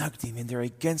became Mitnagdim, and they're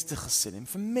against the Chassidim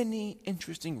for many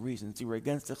interesting reasons. They were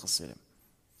against the Chassidim.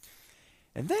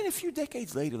 And then a few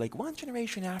decades later, like one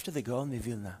generation after the Gaon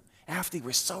Mivilna, after they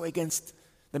were so against,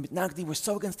 the Mitnagdim were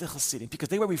so against the Chassidim, because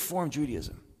they were Reform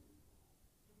Judaism.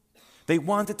 They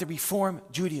wanted to reform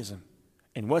Judaism.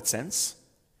 In what sense?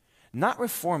 Not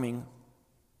reforming,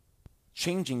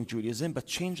 changing Judaism, but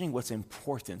changing what's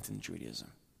important in Judaism.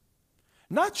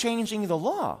 Not changing the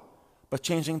law, but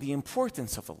changing the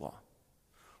importance of the law.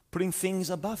 Putting things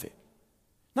above it.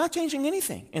 Not changing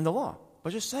anything in the law,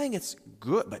 but just saying it's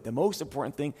good, but the most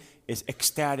important thing is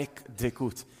ecstatic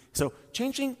dikut. So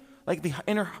changing like the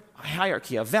inner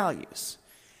hierarchy of values.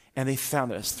 And they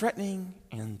found that it's threatening,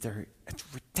 and they're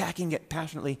attacking it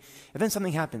passionately. And then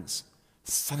something happens.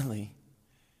 Suddenly,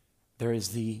 there is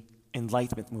the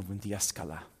Enlightenment movement, the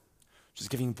Eskala, which is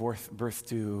giving birth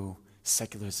to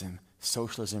secularism,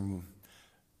 socialism,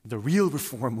 the real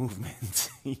reform movement.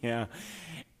 Yeah.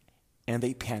 And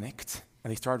they panicked,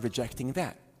 and they started rejecting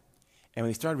that. And when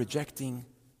they started rejecting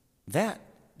that,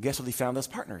 guess what they found as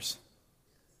partners?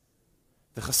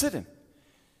 The Hasidim.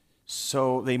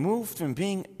 So they moved from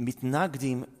being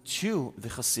mitnagdim to the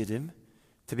Hasidim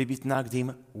to be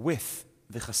mitnagdim with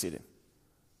the Hasidim.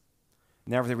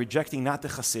 Now they're rejecting not the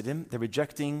Hasidim, they're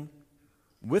rejecting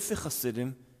with the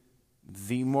Hasidim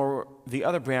the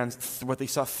other brands, what they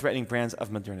saw threatening brands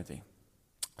of modernity.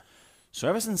 So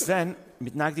ever since then,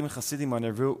 mitnagdim and Hasidim are on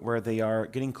a route where they are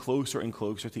getting closer and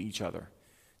closer to each other.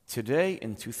 Today,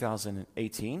 in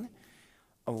 2018,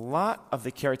 a lot of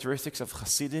the characteristics of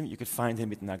Hasidim you could find in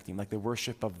mitnagdim, like the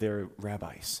worship of their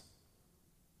rabbis,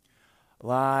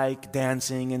 like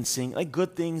dancing and singing, like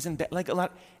good things and like a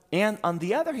lot. And on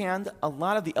the other hand, a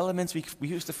lot of the elements we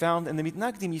used to found in the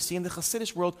mitnagdim you see in the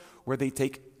Hasidic world, where they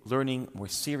take learning more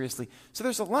seriously. So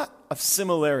there's a lot of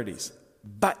similarities.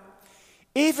 But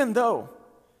even though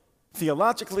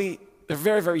theologically they're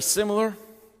very, very similar,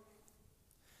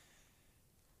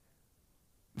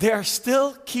 they are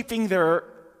still keeping their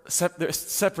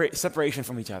separation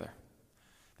from each other.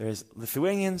 There's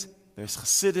Lithuanians, there's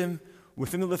Hasidim.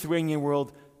 Within the Lithuanian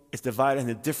world, it's divided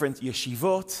into different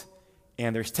yeshivot,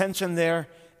 and there's tension there.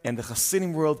 And the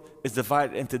Hasidim world is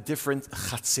divided into different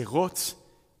chatzirot,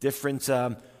 different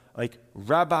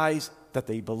rabbis that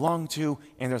they belong to,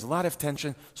 and there's a lot of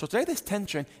tension. So today this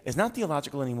tension is not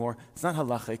theological anymore, it's not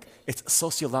halachic, it's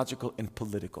sociological and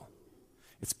political.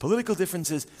 It's political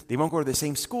differences. They won't go to the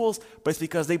same schools, but it's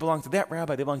because they belong to that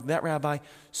rabbi, they belong to that rabbi.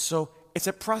 So it's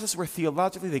a process where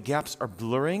theologically the gaps are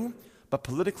blurring, but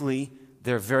politically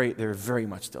they're very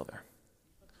much still there.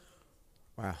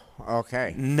 Wow.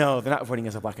 Okay. No, they're not voting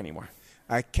as a black anymore.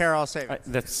 Carol, say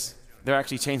they're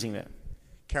actually changing that.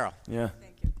 Carol. Yeah.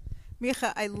 Thank you.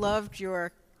 Micha, I loved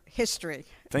your history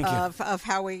of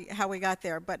how we got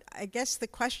there. But I guess the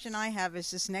question I have is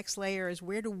this next layer is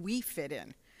where do we fit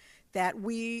in? That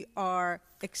we are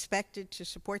expected to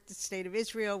support the state of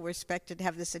Israel, we're expected to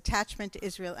have this attachment to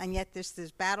Israel, and yet there's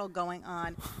this battle going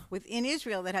on within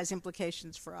Israel that has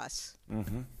implications for us.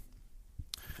 Mm-hmm.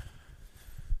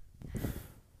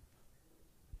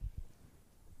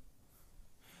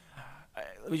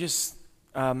 Let me just,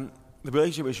 the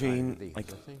relationship between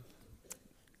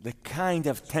the kind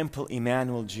of Temple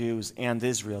Emmanuel Jews and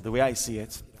Israel, the way I see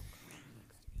it,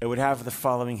 it would have the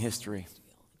following history.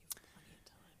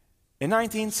 In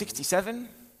 1967,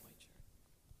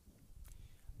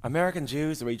 American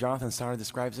Jews, the way Jonathan Sarna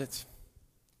describes it,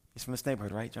 he's from this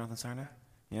neighborhood, right, Jonathan Sarna?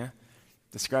 Yeah?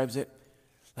 Describes it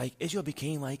like Israel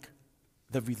became like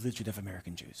the religion of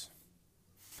American Jews.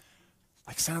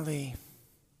 Like suddenly,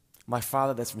 my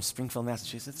father, that's from Springfield,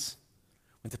 Massachusetts,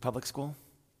 went to public school,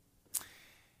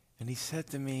 and he said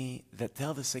to me that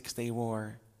till the 6-Day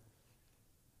War,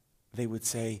 they would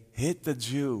say, hit the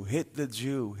Jew, hit the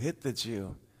Jew, hit the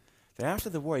Jew. Then after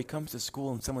the war, he comes to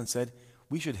school and someone said,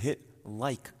 we should hit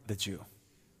like the Jew.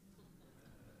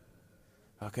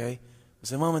 Okay? It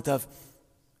was a moment of,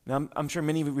 now I'm sure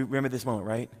many of you remember this moment,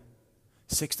 right?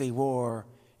 6-Day War.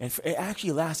 And it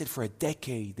actually lasted for a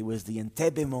decade. There was the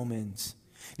Entebbe moment.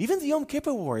 Even the Yom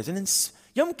Kippur Wars. And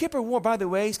Yom Kippur War, by the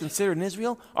way, is considered in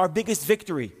Israel our biggest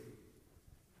victory.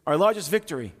 Our largest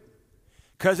victory.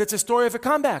 Because it's a story of a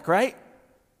comeback, right?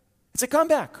 It's a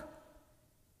comeback.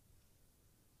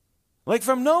 Like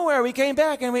from nowhere, we came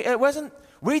back and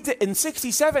in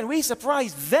 67, we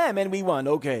surprised them and we won,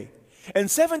 okay. In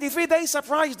 73, they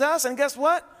surprised us, and guess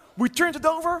what? We turned it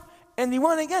over and we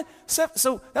won again.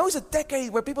 So that was a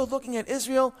decade where people looking at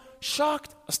Israel,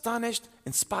 shocked, astonished,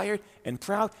 inspired, and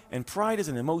proud. And pride is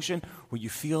an emotion where you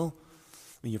feel,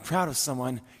 when you're proud of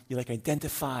someone, you like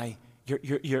identify,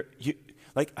 you're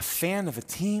like a fan of a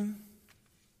team.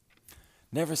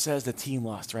 Never says the team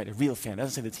lost, right? A real fan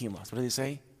doesn't say the team lost. What do they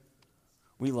say?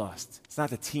 We lost. It's not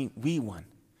the team, we won.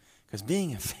 Because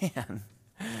being a fan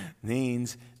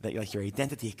means that like your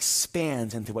identity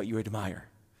expands into what you admire.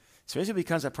 So Israel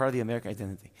becomes a part of the American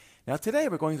identity. Now today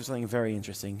we're going through something very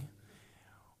interesting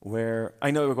where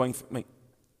I know we're going through,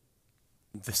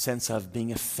 the sense of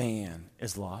being a fan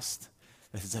is lost.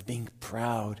 The sense of being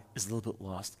proud is a little bit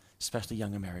lost, especially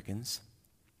young Americans.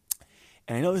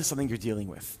 And I know this is something you're dealing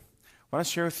with. I want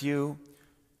to share with you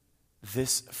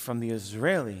this from the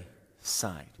Israeli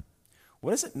side. What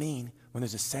does it mean when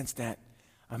there's a sense that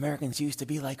Americans used to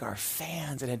be like our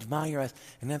fans and admire us,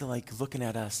 and now they're like looking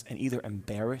at us and either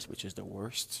embarrassed, which is the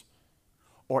worst,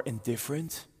 or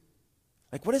indifferent?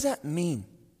 Like, what does that mean?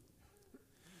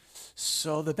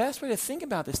 So the best way to think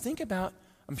about this,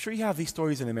 I'm sure you have these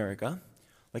stories in America,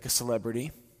 like a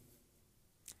celebrity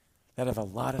that have a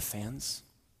lot of fans,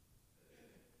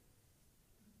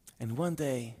 and one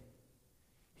day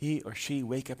he or she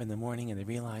wake up in the morning and they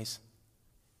realize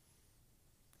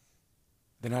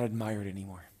they're not admired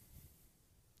anymore.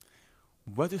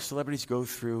 What do celebrities go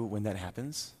through when that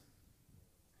happens?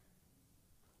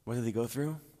 What do they go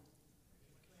through?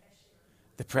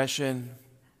 Depression.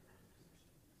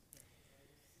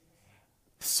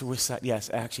 Suicide. Yes,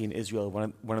 actually in Israel,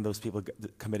 one of those people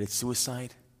committed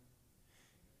suicide.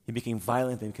 He became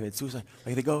violent and committed suicide.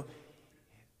 Like they go,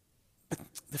 but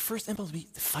the first impulse would be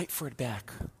to fight for it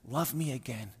back. Love me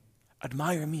again.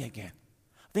 Admire me again.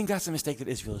 I think that's the mistake that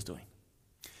Israel is doing.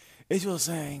 Israel is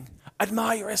saying,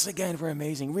 admire us again, we're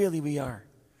amazing. Really, we are.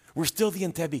 We're still the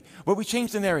Entebbe. But we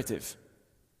changed the narrative.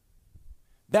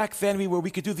 Back then,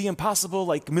 we could do the impossible,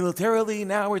 like militarily.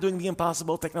 Now we're doing the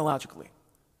impossible technologically.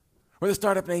 We're the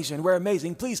startup nation. We're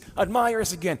amazing. Please, admire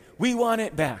us again. We want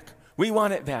it back. We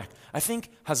want it back. I think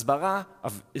Hasbara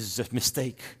is a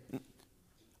mistake.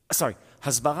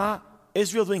 Hasbara,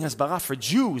 Israel doing Hasbara for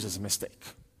Jews is a mistake.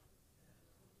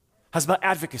 Hasbara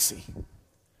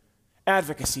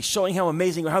advocacy, showing how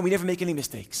amazing, how we never make any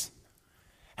mistakes.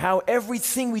 how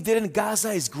everything we did in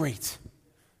Gaza is great.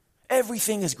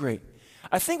 Everything is great.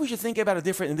 I think we should think about it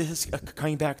different, and this is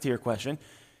coming back to your question.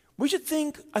 We should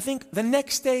think, I think, the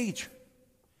next stage.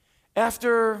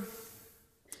 After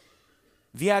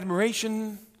the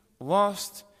admiration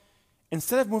lost,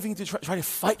 instead of moving to try to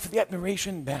fight for the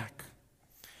admiration back,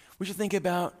 we should think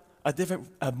about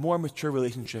a more mature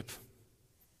relationship.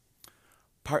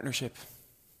 Partnership.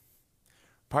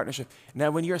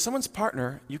 Now, when you're someone's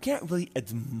partner, you can't really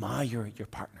admire your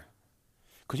partner.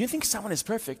 Because you think someone is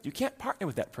perfect, you can't partner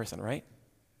with that person, right?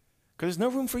 Because there's no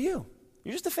room for you.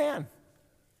 You're just a fan.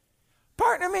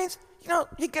 Partner means,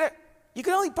 you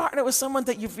can only partner with someone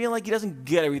that you feel like he doesn't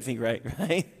get everything right?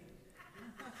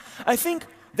 I think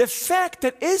the fact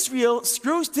that Israel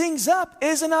screws things up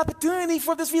is an opportunity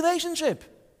for this relationship.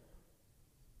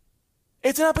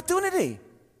 It's an opportunity.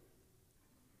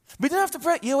 We don't have to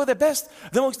pray, we're the best,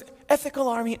 the most ethical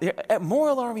army,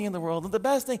 moral army in the world, and the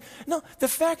best thing. No, the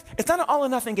fact, it's not an all or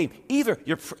nothing game. Either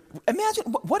imagine,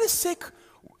 what is sick?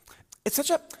 It's such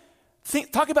a thing,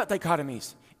 talk about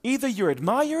dichotomies. Either you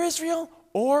admire Israel,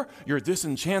 or you're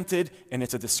disenchanted, and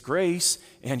it's a disgrace,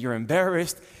 and you're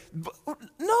embarrassed.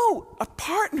 No,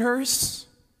 partners,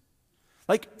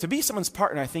 like to be someone's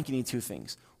partner, I think you need two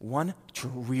things. One, to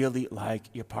really like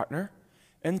your partner,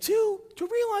 and two, to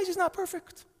realize he's not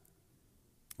perfect.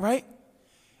 Right?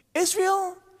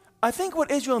 Israel, I think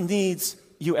what Israel needs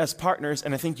you as partners,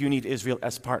 and I think you need Israel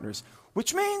as partners,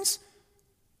 which means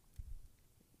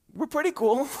we're pretty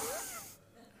cool.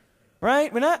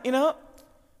 Right? We're not,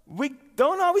 we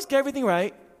don't always get everything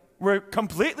right. We're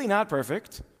completely not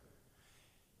perfect.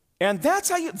 And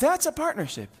that's a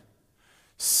partnership.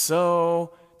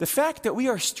 So the fact that we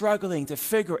are struggling to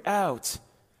figure out,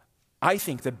 I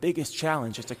think the biggest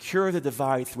challenge is to cure the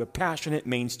divide through a passionate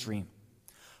mainstream.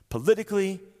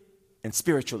 Politically and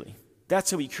spiritually. That's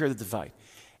how we cure the divide.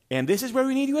 And this is where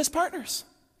we need you as partners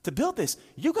to build this.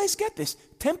 You guys get this.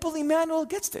 Temple Emmanuel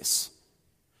gets this.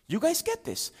 You guys get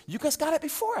this. You guys got it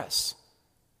before us.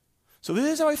 So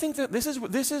this is how I think that this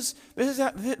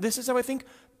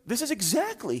is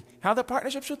exactly how the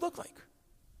partnership should look like.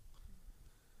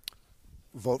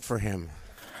 Vote for him.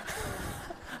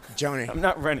 Joni. I'm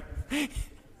not running.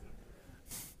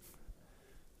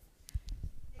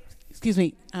 Excuse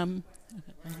me.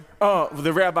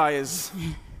 The rabbi is.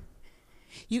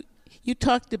 You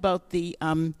talked about the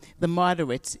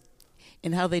moderates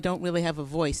and how they don't really have a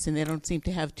voice and they don't seem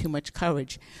to have too much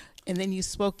courage. And then you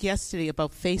spoke yesterday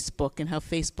about Facebook and how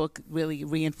Facebook really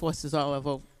reinforces all of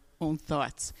our own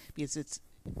thoughts because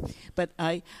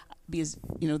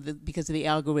because of the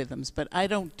algorithms. But I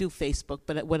don't do Facebook.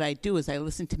 But what I do is I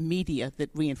listen to media that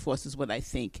reinforces what I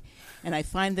think, and I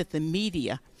find that the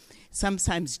media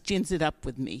sometimes gins it up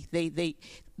with me. They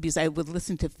because I would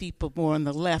listen to people more on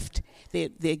the left,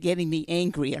 they're getting me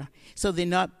angrier. So they're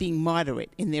not being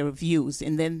moderate in their views.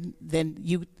 And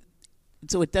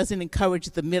so it doesn't encourage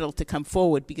the middle to come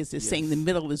forward because they're saying the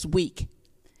middle is weak.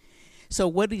 So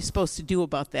what are you supposed to do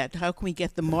about that? How can we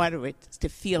get the moderates to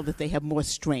feel that they have more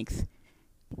strength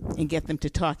and get them to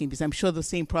talking? Because I'm sure the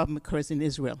same problem occurs in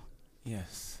Israel.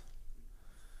 Yes.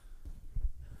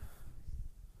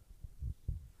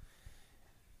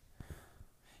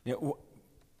 There's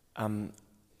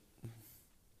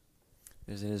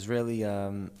an Israeli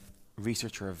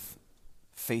researcher of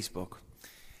Facebook.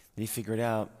 They figured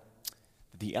out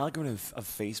that the algorithm of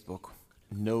Facebook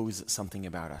knows something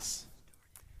about us.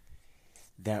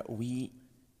 That the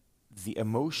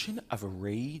emotion of a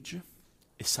rage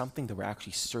is something that we're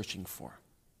actually searching for.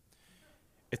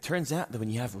 It turns out that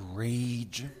when you have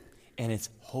rage, and it's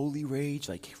holy rage,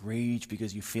 like rage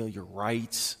because you feel you're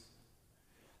right,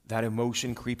 that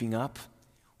emotion creeping up,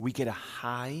 we get a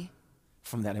high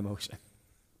from that emotion.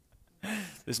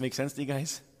 This makes sense to you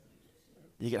guys?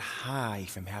 You get high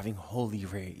from having holy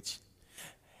rage.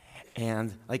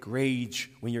 And like rage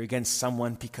when you're against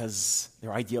someone because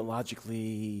they're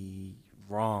ideologically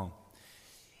wrong.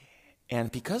 And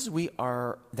because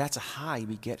that's a high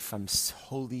we get from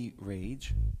holy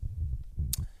rage.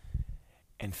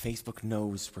 And Facebook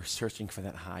knows we're searching for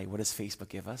that high. What does Facebook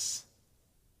give us?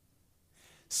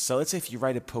 So let's say if you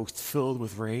write a post filled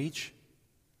with rage,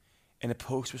 and a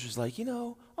post which is like,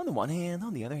 on the one hand,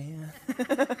 on the other hand.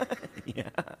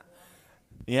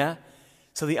 Yeah?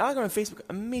 So the algorithm of Facebook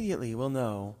immediately will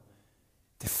know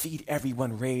to feed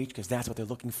everyone rage because that's what they're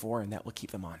looking for and that will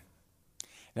keep them on.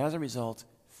 And as a result,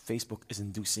 Facebook is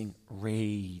inducing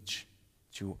rage.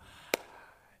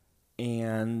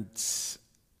 And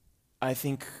I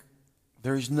think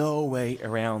there's no way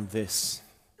around this.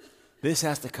 This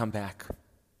has to come back.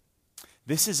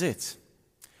 This is it.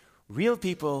 Real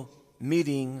people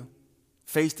meeting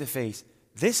face-to-face.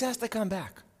 This has to come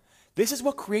back. This is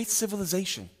what creates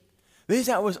civilization. This is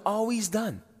how it was always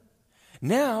done.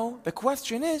 Now, the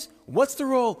question is, what's the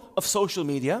role of social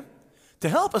media to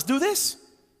help us do this?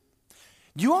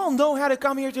 You all know how to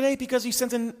come here today because you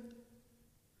sent an...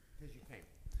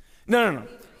 No.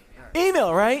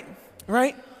 Email, right?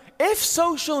 Right? If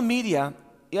social media,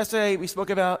 yesterday we spoke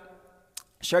about,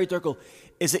 Sherry Turkle,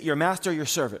 is it your master or your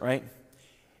servant, right?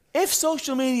 If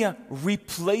social media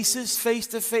replaces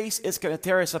face-to-face, it's going to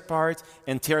tear us apart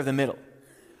and tear the middle.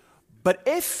 But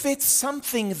if it's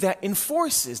something that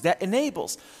enforces, that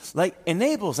enables, like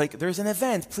there's an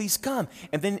event, please come,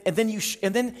 and then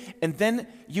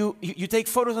you take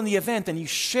photos on the event and you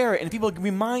share it, and people are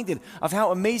reminded of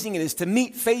how amazing it is to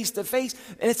meet face to face,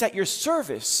 and it's at your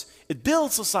service. It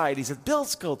builds societies, it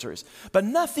builds cultures, but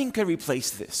nothing can replace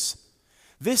this.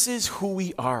 This is who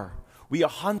we are. We are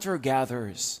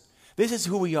hunter-gatherers. This is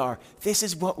who we are. This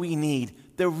is what we need.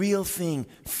 The real thing,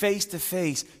 face to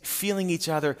face, feeling each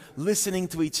other, listening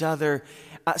to each other,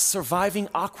 surviving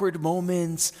awkward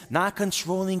moments, not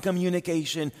controlling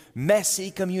communication,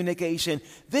 messy communication.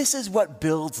 This is what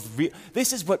builds,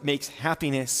 this is what makes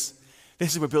happiness.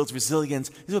 This is what builds resilience.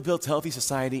 This is what builds healthy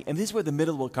society. And this is where the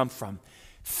middle will come from.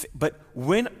 But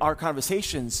when our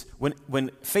conversations, when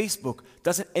Facebook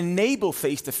doesn't enable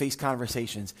face-to-face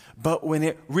conversations, but when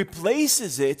it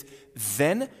replaces it,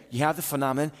 then you have the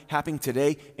phenomenon happening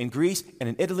today in Greece and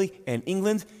in Italy and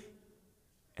England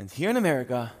and here in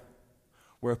America,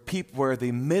 where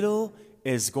the middle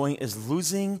is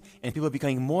losing, and people are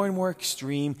becoming more and more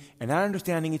extreme and not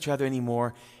understanding each other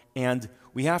anymore. And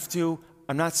we have to,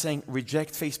 I'm not saying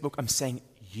reject Facebook, I'm saying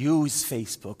use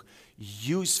Facebook.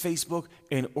 Use Facebook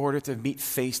in order to meet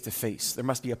face-to-face. There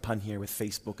must be a pun here with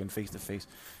Facebook and face-to-face.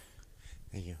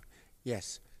 Thank you.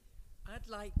 Yes. I'd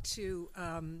like to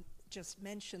just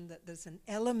mention that there's an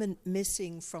element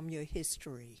missing from your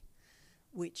history,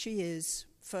 which is,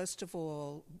 first of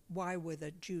all, why were the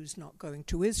Jews not going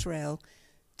to Israel?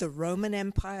 The Roman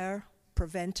Empire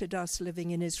prevented us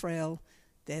living in Israel.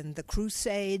 Then the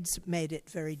Crusades made it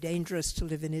very dangerous to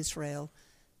live in Israel.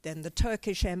 Then the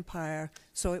Turkish Empire.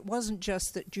 So it wasn't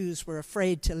just that Jews were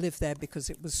afraid to live there because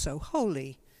it was so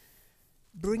holy.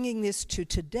 Bringing this to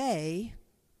today,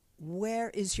 where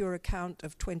is your account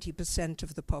of 20%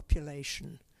 of the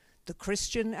population? The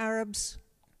Christian Arabs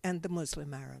and the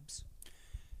Muslim Arabs.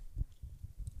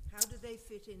 How do they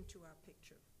fit into our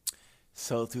picture?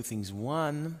 So two things.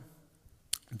 One,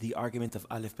 the argument of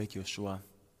Aleph Beit Yoshua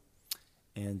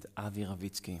and Avi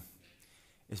Ravitsky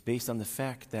is based on the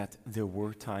fact that there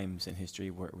were times in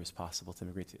history where it was possible to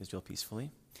immigrate to Israel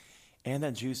peacefully, and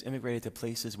that Jews immigrated to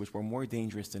places which were more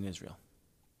dangerous than Israel.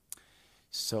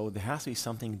 So there has to be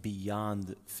something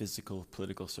beyond physical,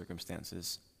 political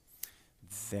circumstances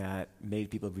that made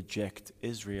people reject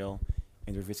Israel.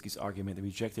 And Ravitsky's argument, they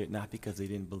rejected it not because they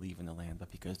didn't believe in the land,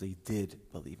 but because they did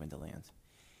believe in the land.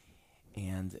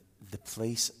 And the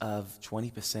place of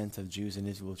 20% of Jews in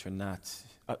Israel which are not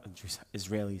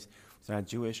Israelis, they're not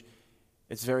Jewish.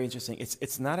 It's very interesting.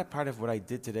 It's not a part of what I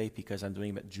did today because I'm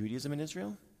doing about Judaism in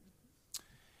Israel.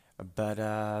 But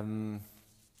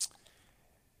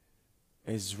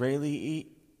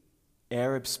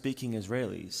Arab-speaking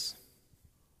Israelis,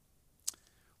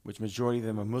 which majority of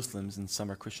them are Muslims and some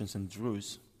are Christians and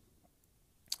Druze,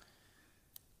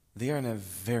 they are in a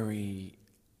very,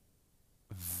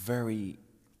 very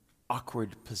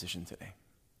awkward position today.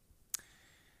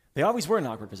 They always were in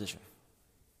an awkward position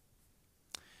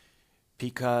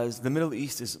because the Middle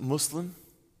East is Muslim,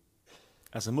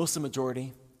 as a Muslim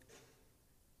majority,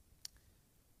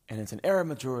 and it's an Arab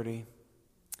majority,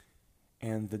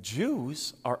 and the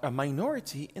Jews are a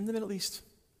minority in the Middle East.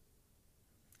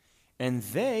 And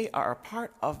they are a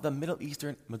part of the Middle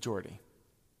Eastern majority.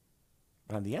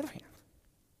 But on the other hand,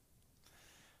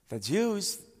 the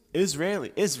Jews, the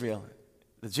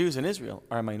Jews in Israel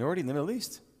are a minority in the Middle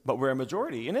East, but we're a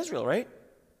majority in Israel, right?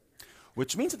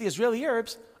 Which means that the Israeli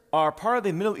Arabs are part of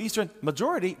the Middle Eastern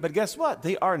majority, but guess what?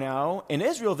 They are now, in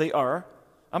Israel, they are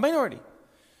a minority.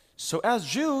 So as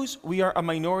Jews, we are a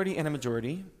minority and a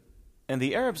majority, and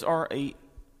the Arabs are a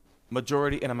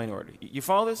majority and a minority. You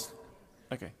follow this?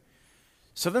 Okay.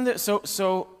 So then, so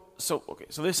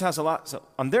this has a lot. So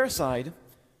on their side,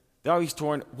 they're always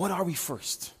torn. What are we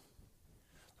first?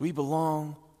 We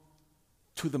belong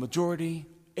to the majority,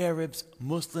 Arabs,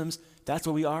 Muslims. That's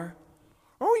what we are.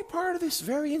 Or are we part of this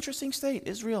very interesting state,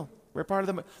 Israel? We're part of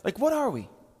them. Like, what are we?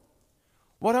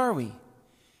 What are we?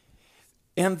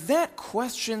 And that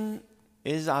question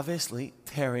is obviously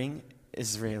tearing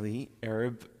Israeli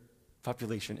Arab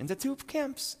population into two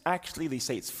camps. Actually, they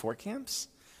say it's 4 camps,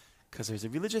 because there's a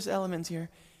religious element here,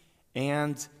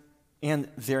 And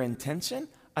their intention,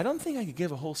 I don't think I could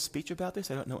give a whole speech about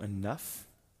this. I don't know enough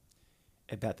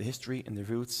about the history and the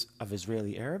roots of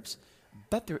Israeli Arabs.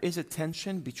 But there is a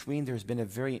tension between, there's been a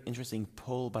very interesting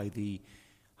poll by the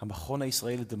Hamachon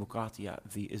HaYisraeli Demokratia,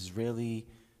 the Israeli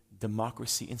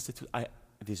Democracy Institute,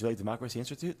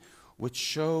 which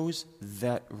shows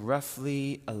that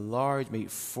roughly a large, maybe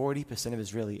 40% of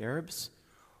Israeli Arabs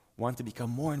want to become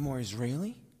more and more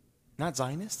Israeli, not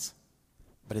Zionists,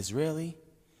 but Israeli,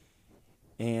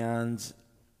 and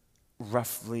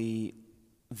roughly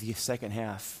the second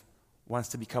half wants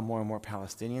to become more and more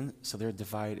Palestinian, so they're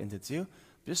divided into two.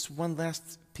 Just one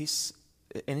last piece,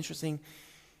 an interesting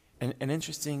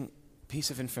piece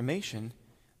of information.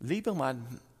 Lieberman,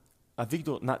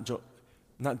 Avigdor, not Joe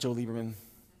Lieberman,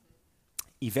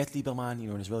 Yvette Lieberman,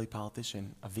 an Israeli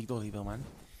politician, Avigdor Lieberman,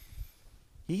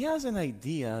 he has an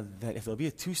idea that if there'll be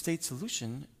a two-state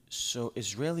solution, so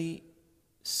Israeli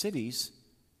cities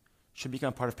should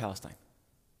become part of Palestine.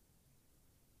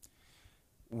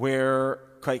 Where,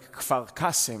 like Kfar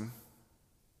Qasim,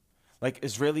 like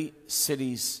Israeli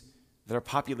cities that are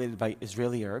populated by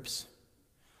Israeli Arabs,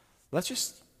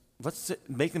 let's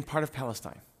make them part of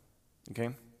Palestine,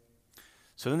 okay?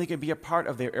 So then they can be a part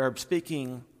of their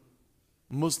Arab-speaking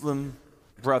Muslim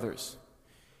brothers.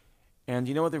 And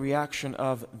you know what the reaction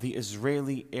of the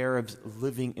Israeli Arabs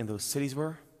living in those cities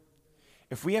were?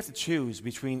 If we have to choose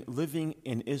between living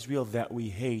in Israel that we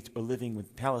hate or living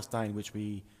with Palestine, which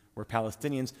we're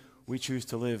Palestinians, we choose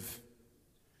to live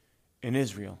in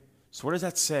Israel. So what does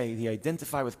that say? They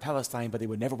identify with Palestine, but they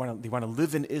want to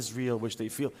live in Israel, which they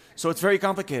feel. So it's very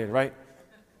complicated, right?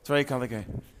 It's very complicated.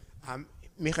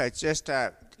 Micha, just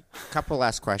a couple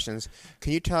last questions.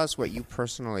 Can you tell us what you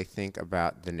personally think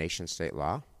about the nation-state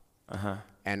law? Uh-huh.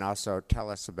 And also tell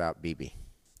us about Bibi.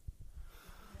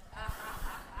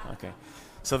 Okay.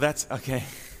 So that's, okay.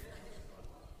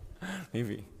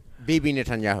 Maybe. Bibi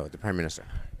Netanyahu, the Prime Minister.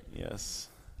 Yes.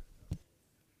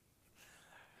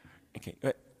 Okay.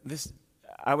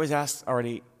 I was asked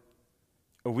already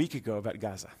a week ago about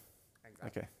Gaza.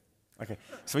 Exactly. Okay.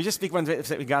 So we just speak one bit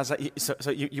about Gaza.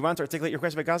 So you want to articulate your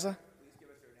question about Gaza? Please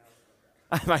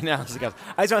give us your analysis of Gaza.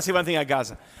 I just want to say one thing about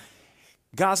Gaza.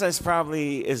 Gaza is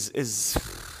probably,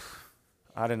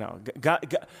 I don't know.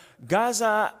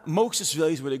 Gaza, most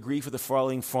Israelis would agree for the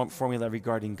following formula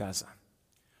regarding Gaza.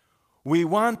 We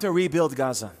want to rebuild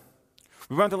Gaza.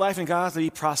 We want the life in Gaza to be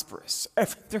prosperous.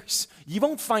 You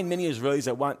won't find many Israelis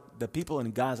that want the people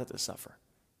in Gaza to suffer.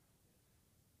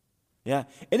 Yeah?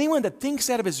 Anyone that thinks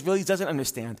that of Israelis doesn't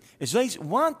understand. Israelis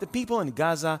want the people in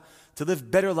Gaza to live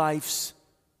better lives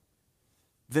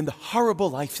than the horrible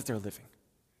lives that they're living.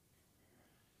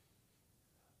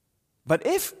 But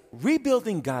if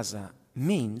rebuilding Gaza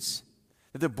means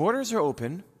that the borders are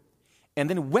open and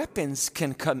then weapons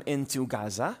can come into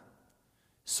Gaza,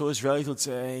 so Israelis would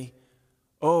say,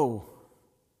 oh.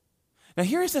 Now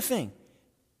here's the thing.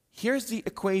 Here's the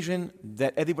equation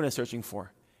that everyone is searching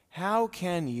for. How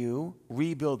can you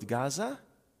rebuild Gaza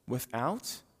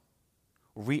without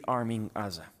rearming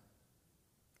Gaza?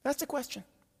 That's the question.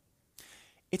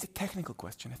 It's a technical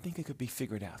question. I think it could be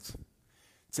figured out.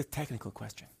 It's a technical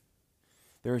question.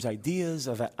 There's ideas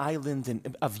of an island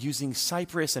and of using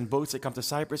Cyprus, and boats that come to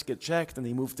Cyprus get checked and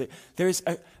they move to.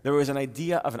 There was an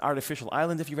idea of an artificial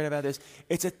island, if you read about this.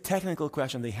 It's a technical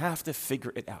question. They have to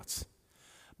figure it out.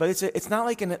 But it's not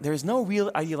like there's no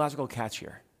real ideological catch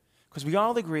here. Because we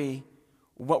all agree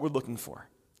what we're looking for.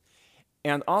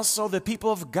 And also the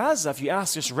people of Gaza, if you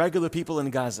ask just regular people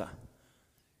in Gaza,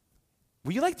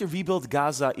 would you like to rebuild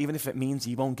Gaza even if it means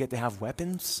you won't get to have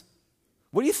weapons?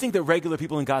 What do you think the regular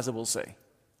people in Gaza will say?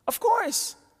 Of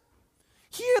course.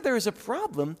 Here there is a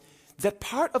problem that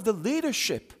part of the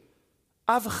leadership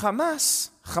of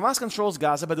Hamas controls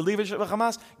Gaza, but the leadership of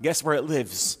Hamas, guess where it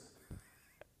lives?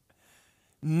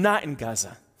 Not in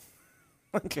Gaza.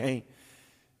 Okay.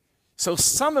 So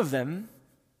some of them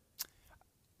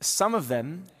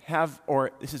have,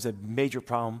 or this is a major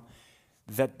problem,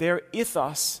 that their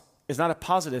ethos is not a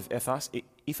positive ethos.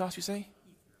 Ethos, you say?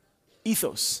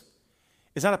 Ethos.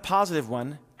 It's not a positive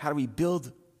one. How do we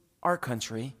build our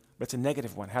country? But it's a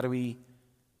negative one. How do we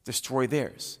destroy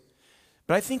theirs?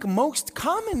 But I think most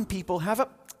common people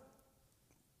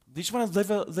they just want to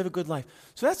live a good life.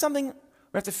 So that's something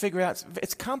we have to figure out.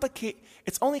 It's complicated.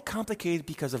 It's only complicated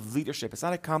because of leadership. It's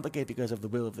not complicated because of the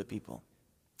will of the people.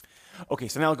 Okay,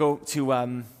 so now I'll go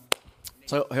to,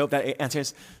 so I hope that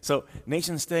answers. So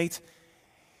nation state.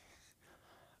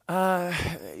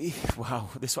 Wow,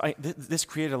 this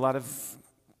created a lot of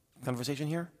conversation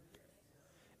here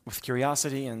with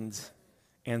curiosity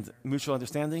and mutual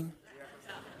understanding.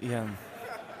 Yeah.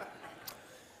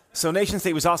 So nation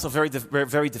state was also very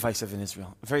divisive in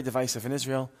Israel. Very divisive in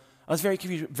Israel. Let's give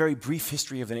you a very brief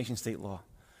history of the nation state law.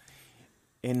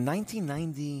 In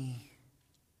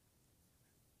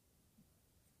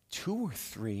 1992 or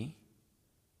 3,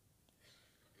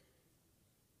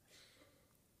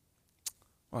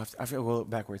 well, I forget, we'll go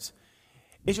backwards.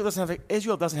 Israel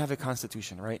doesn't have a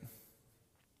constitution, right?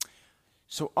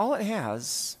 So all it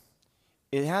has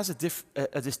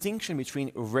a distinction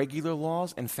between regular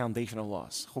laws and foundational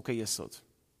laws, Chokei Yesod.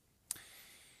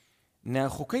 Now,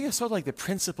 Chokei Yesod are like the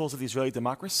principles of the Israeli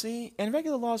democracy, and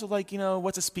regular laws are like,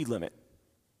 what's a speed limit?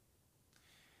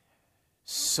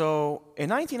 So in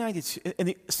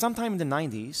 1992, sometime in the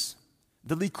 90s,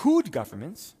 the Likud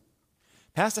government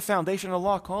passed a foundational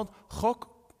law called Chok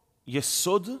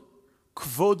Yesod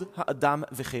Kvod Ha'adam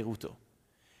V'Cheruto,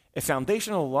 a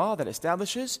foundational law that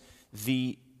establishes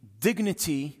the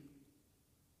dignity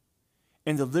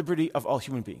and the liberty of all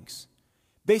human beings,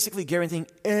 basically guaranteeing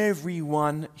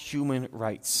everyone human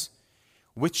rights.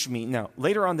 Which means, now,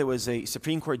 later on there was a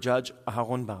Supreme Court judge,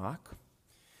 Aharon Barak,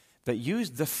 that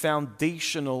used the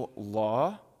foundational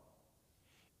law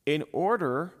in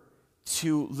order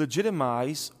to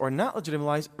legitimize or not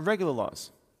legitimize regular laws.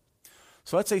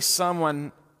 So let's say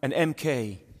someone, an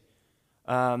MK,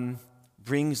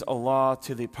 brings a law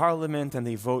to the parliament and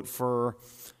they vote for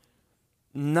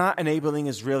not enabling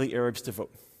Israeli Arabs to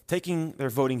vote, taking their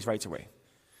voting rights away.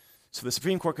 So the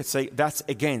Supreme Court could say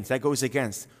that goes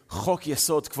against Chok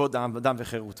Yesod Kvod Adam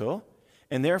V'Cheruto,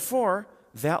 and therefore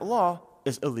that law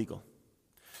is illegal.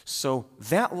 So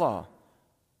that law,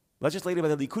 legislated by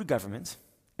the Likud government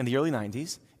in the early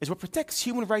 90s, is what protects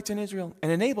human rights in Israel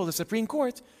and enables the Supreme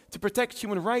Court to protect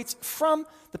human rights from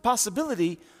the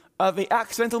possibility of an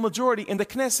accidental majority in the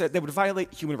Knesset that would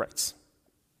violate human rights.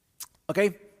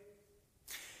 Okay?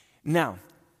 Now,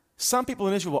 some people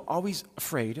in Israel are always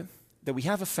afraid that we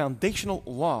have a foundational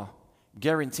law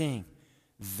guaranteeing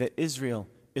that Israel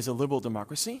is a liberal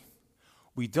democracy.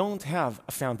 We don't have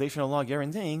a foundational law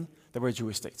guaranteeing that we're a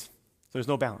Jewish state. So there's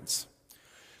no balance.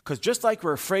 Because just like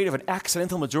we're afraid of an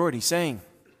accidental majority saying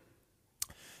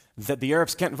that the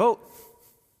Arabs can't vote,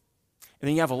 and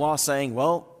then you have a law saying,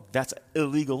 well, that's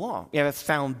illegal law. You have a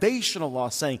foundational law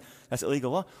saying that's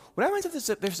illegal law. What happens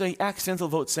if there's an accidental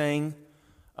vote saying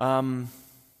we're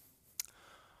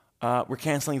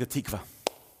canceling the Tikva?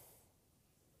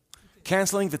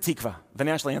 Canceling the Tikva, the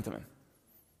national anthem.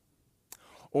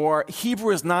 Or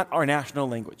Hebrew is not our national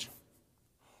language.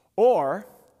 Or,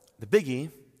 the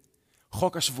biggie,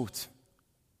 Chok HaShavut,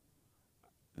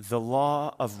 the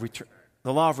law of return.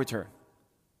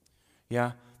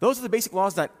 Yeah? Those are the basic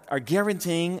laws that are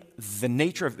guaranteeing the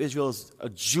nature of Israel as a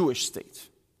Jewish state.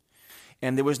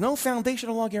 And there was no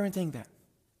foundational law guaranteeing that.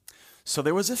 So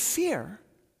there was a fear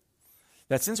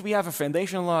that since we have a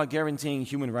foundational law guaranteeing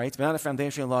human rights, but not a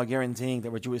foundational law guaranteeing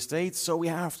that we're Jewish states, so we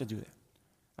have to do that.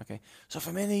 Okay? So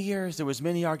for many years, there was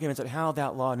many arguments on how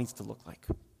that law needs to look like.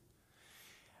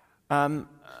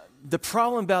 The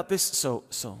problem about this, so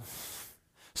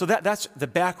that's the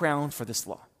background for this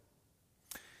law.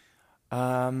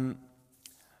 The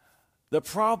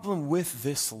problem with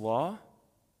this law,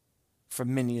 for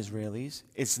many Israelis,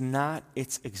 is not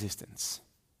its existence.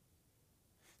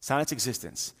 It's not its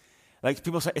existence. Like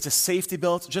people say, it's a safety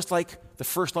belt, just like the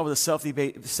first law was a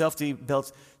safety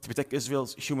belt to protect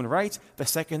Israel's human rights. The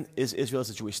second is Israel as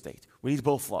a Jewish state. We need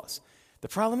both laws. The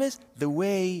problem is the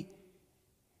way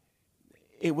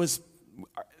it was.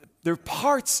 There are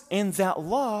parts in that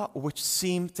law which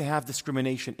seem to have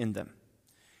discrimination in them.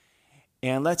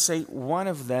 And let's say one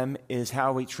of them is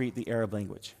how we treat the Arab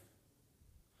language.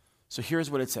 So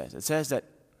here's what it says. It says that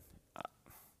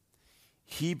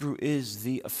Hebrew is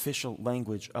the official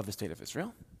language of the state of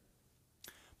Israel,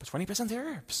 but 20% are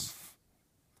Arabs.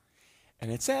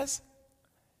 And it says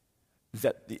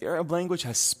that the Arab language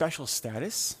has special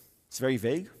status. It's very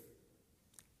vague.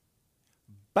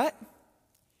 But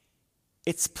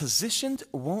its position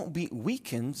won't be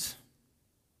weakened.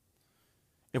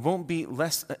 It won't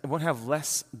have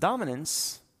less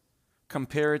dominance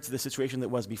compared to the situation that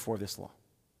was before this law.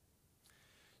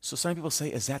 So some people say,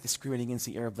 is that discriminating against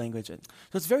the Arab language? So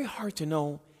it's very hard to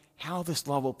know how this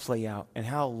law will play out and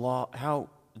how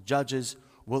judges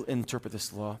will interpret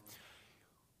this law.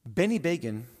 Benny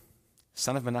Begin,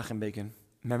 son of Menachem Begin,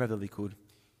 member of the Likud,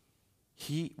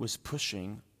 he was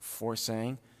pushing for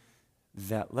saying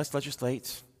that let's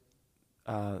legislate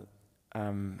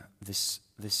this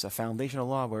foundational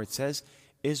law where it says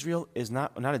Israel is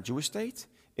not a Jewish state.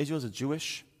 Israel is a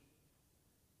Jewish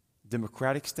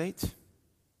democratic state,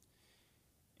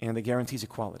 and it guarantees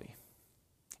equality.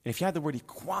 And if you had the word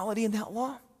equality in that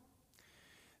law,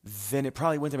 then it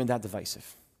probably wouldn't have been that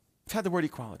divisive. had the word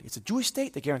equality. It's a Jewish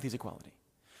state that guarantees equality.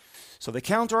 So the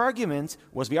counter-argument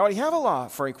was we already have a law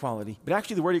for equality, but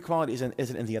actually the word equality isn't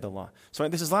in the other law. So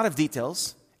this is a lot of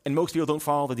details, and most people don't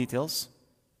follow the details.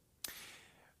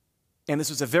 And this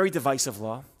was a very divisive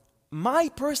law. My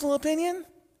personal opinion,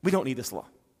 we don't need this law.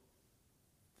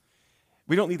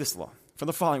 We don't need this law for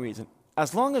the following reason.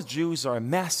 As long as Jews are a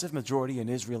massive majority in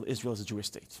Israel, Israel is a Jewish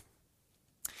state.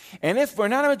 And if we're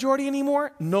not a majority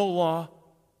anymore, no law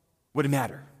would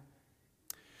matter.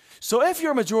 So if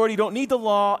you're a majority, you don't need the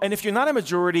law. And if you're not a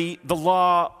majority, the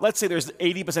law, let's say there's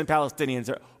 80%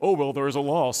 Palestinians. Oh, well, there is a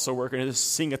law, so we're going to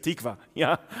just sing a tikva.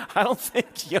 Yeah, I don't think,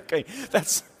 okay,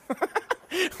 that's,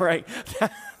 right.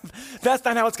 That's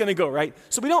not how it's going to go, right?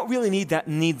 So we don't really need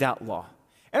that law.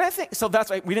 And I think, so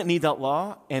that's why we didn't need that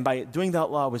law. And by doing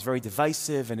that law, it was very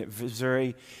divisive, and it was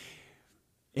very,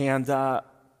 and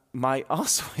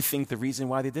also, I think the reason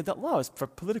why they did that law is for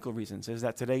political reasons, is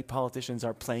that today politicians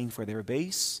are playing for their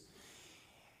base.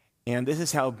 And this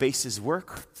is how bases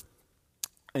work.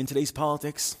 In today's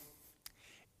politics,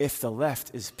 if the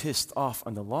left is pissed off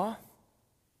on the law,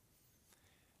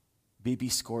 Bibi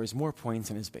scores more points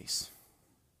in his base.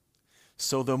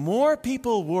 So the more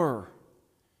people were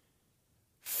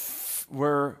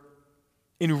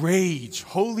in rage,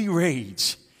 holy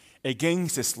rage,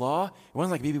 against this law, it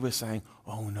wasn't like Bibi was saying,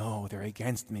 oh no, they're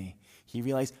against me. He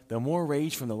realized the more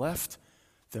rage from the left,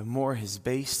 the more his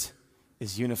base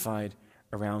is unified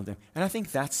around him. And I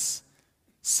think that's,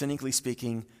 cynically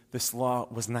speaking, this law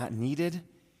was not needed.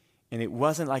 And it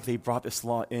wasn't like they brought this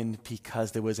law in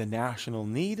because there was a national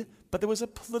need, but there was a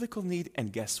political need.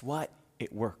 And guess what?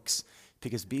 It works.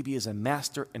 Because Bibi is a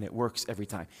master, and it works every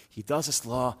time. He does this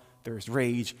law, there's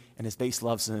rage, and his base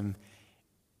loves him.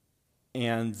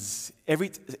 And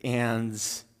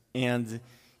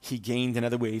he gained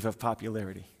another wave of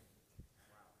popularity.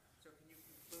 Wow. So can you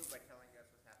conclude by telling us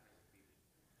what's happening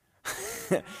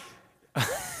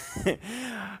with Bibi?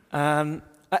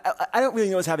 I don't really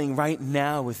know what's happening right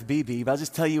now with Bibi, but I'll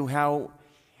just tell you how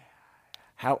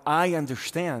I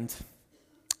understand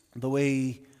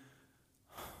the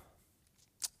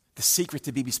secret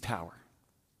to Bibi's power.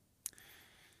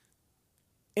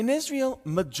 In Israel,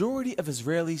 majority of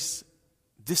Israelis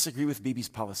disagree with Bibi's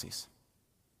policies.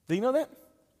 Do you know that?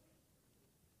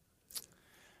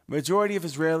 Majority of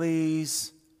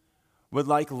Israelis would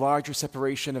like larger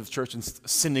separation of church and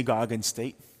synagogue and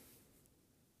state.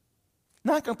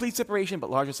 Not complete separation, but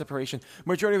larger separation.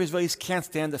 Majority of Israelis can't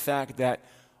stand the fact that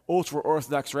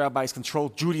ultra-Orthodox rabbis control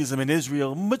Judaism in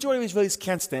Israel. Majority of Israelis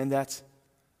can't stand that.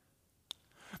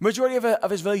 Majority of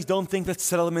Israelis don't think that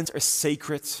settlements are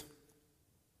sacred.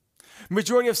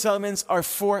 Majority of settlements are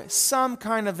for some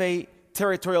kind of a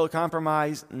territorial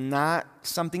compromise, not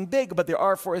something big, but they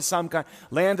are for some kind.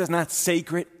 Land is not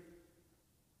sacred.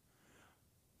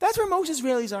 That's where most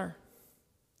Israelis are.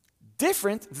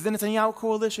 Different than the Netanyahu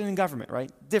coalition and government,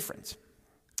 right? Different.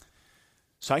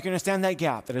 So I can understand that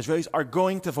gap, that Israelis are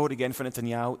going to vote again for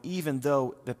Netanyahu, even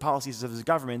though the policies of his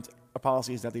government are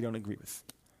policies that they don't agree with.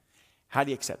 How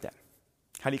do you accept that?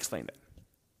 How do you explain that?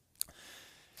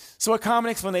 So a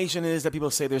common explanation is that people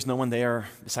say there's no one there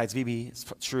besides Bibi. It's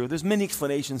true. There's many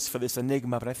explanations for this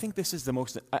enigma, but I think this is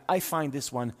I find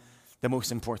this one the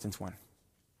most important one.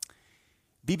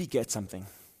 Bibi gets something.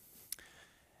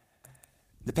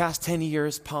 The past 10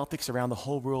 years, politics around the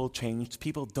whole world changed.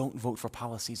 People don't vote for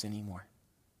policies anymore.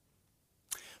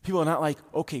 People are not like,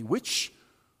 okay, which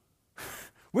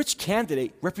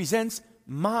candidate represents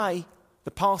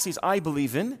the policies I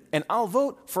believe in, and I'll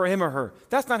vote for him or her.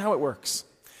 That's not how it works.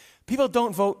 People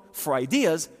don't vote for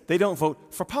ideas, they don't vote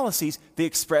for policies, they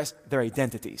express their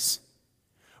identities.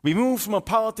 We move from a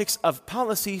politics of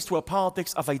policies to a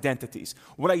politics of identities.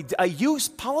 I use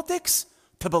politics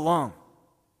to belong,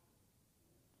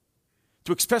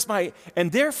 to express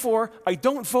and therefore I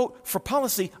don't vote for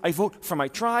policy, I vote for my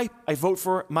tribe, I vote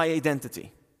for my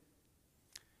identity.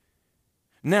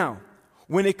 Now,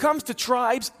 when it comes to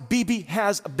tribes, Bibi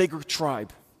has a bigger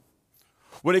tribe.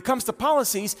 When it comes to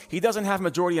policies, he doesn't have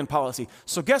majority in policy.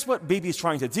 So guess what Bibi is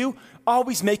trying to do?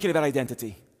 Always make it about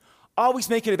identity. Always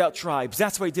make it about tribes.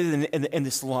 That's what he did in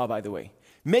this law, by the way.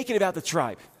 Make it about the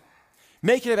tribe.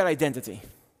 Make it about identity.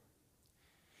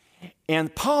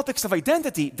 And politics of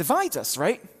identity divides us,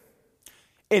 right?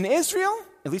 In Israel,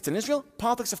 at least in Israel,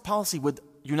 politics of policy would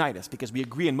unite us because we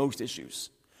agree on most issues.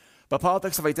 But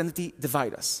politics of identity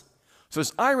divide us. So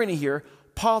there's irony here.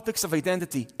 Politics of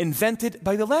identity invented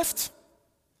by the left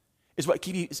is what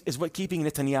keeping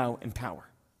Netanyahu in power.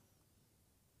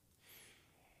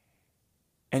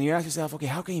 And you ask yourself, okay,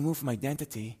 how can you move from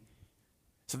identity?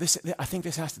 So I think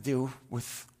this has to do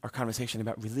with our conversation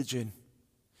about religion.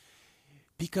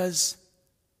 Because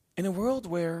in a world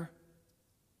where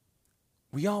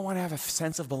we all want to have a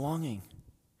sense of belonging,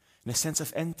 and a sense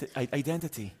of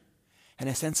identity, and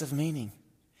a sense of meaning,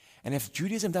 and if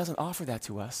Judaism doesn't offer that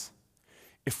to us,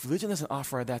 if religion doesn't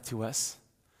offer that to us,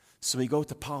 so we go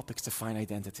to politics to find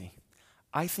identity.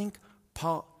 I think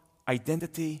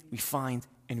identity we find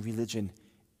in religion.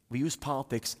 We use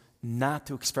politics not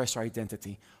to express our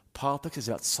identity. Politics is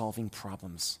about solving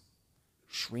problems,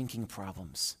 shrinking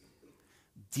problems,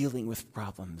 dealing with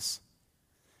problems,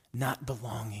 not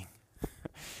belonging.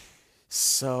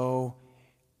 So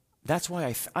that's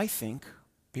why I think,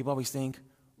 people always think,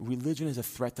 religion is a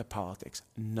threat to politics.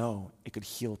 No, it could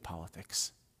heal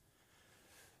politics.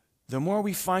 The more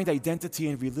we find identity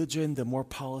in religion, the more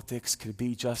politics could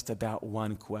be just about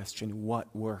one question: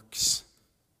 what works?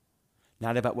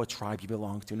 Not about what tribe you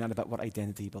belong to, not about what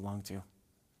identity you belong to.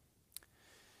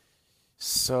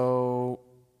 So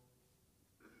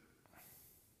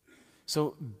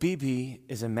Bibi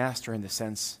is a master in the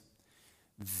sense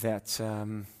that,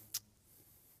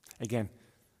 again,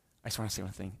 I just want to say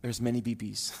one thing. There's many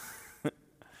Bibis.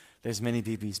 There's many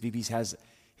Bibis. Bibi's has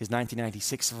his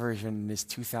 1996 version, his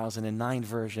 2009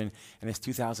 version, and his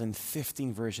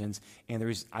 2015 versions.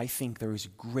 And I think there is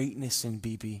greatness in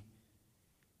Bibi.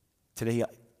 Today,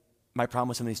 my problem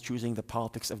with him is choosing the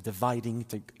politics of dividing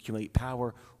to accumulate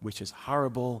power, which is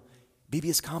horrible. Bibi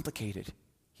is complicated.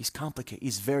 He's complicated.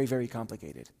 He's very, very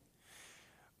complicated.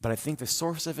 But I think the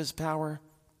source of his power,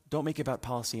 don't make it about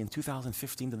policy. In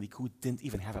 2015, the Likud didn't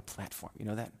even have a platform. You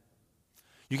know that?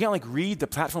 You can't read the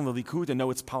platform of the Likud and know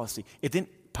its policy. It didn't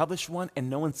publish one, and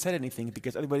no one said anything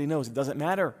because everybody knows it doesn't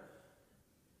matter.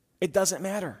 It doesn't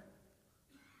matter.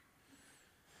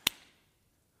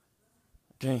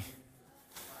 Okay.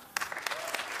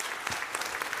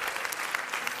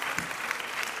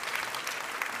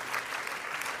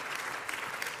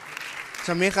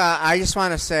 So, Micha, I just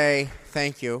want to say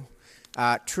thank you.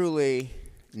 Truly,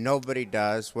 nobody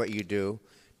does what you do.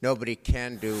 Nobody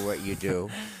can do what you do.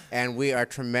 And we are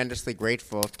tremendously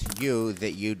grateful to you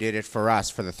that you did it for us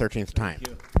for the 13th time. Thank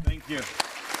you. Thank you.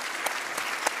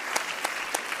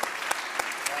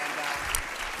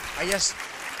 And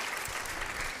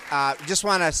I just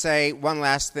want to say one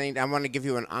last thing. I want to give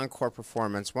you an encore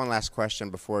performance. One last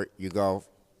question before you go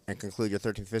and conclude your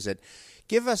 13th visit.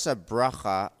 Give us a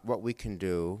bracha, what we can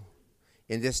do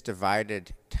in this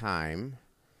divided time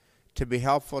to be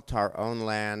helpful to our own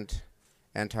land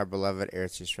and to our beloved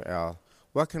Eretz Yisrael.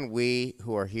 What can we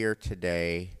who are here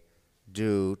today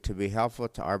do to be helpful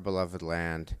to our beloved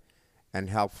land and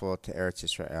helpful to Eretz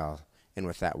Yisrael? And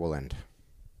with that, we'll end.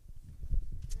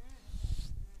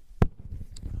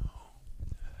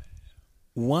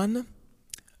 One,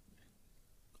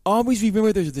 always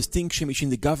remember there's a distinction between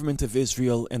the government of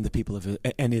Israel and the people of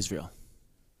Israel.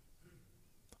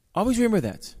 Always remember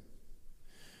that.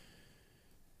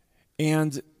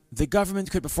 And the government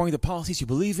could perform the policies you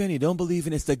believe in, you don't believe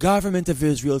in. It's the government of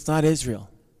Israel, it's not Israel.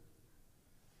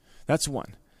 That's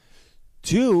one.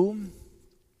 Two,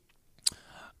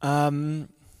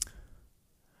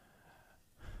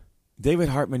 David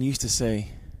Hartman used to say,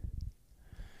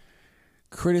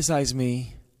 criticize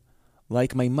me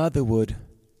like my mother would,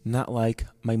 not like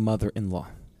my mother-in-law.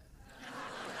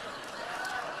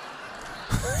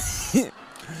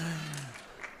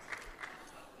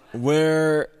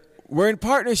 We're in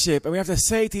partnership, and we have to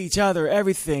say to each other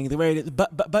everything the way it is.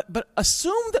 But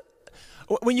assume that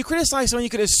when you criticize someone, you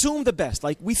can assume the best.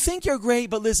 Like, we think you're great,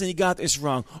 but listen, you got this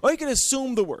wrong. Or you can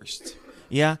assume the worst.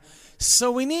 Yeah?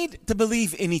 So we need to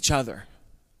believe in each other.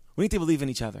 We need to believe in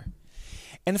each other.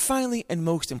 And finally, and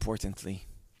most importantly,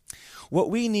 what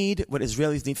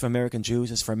Israelis need from American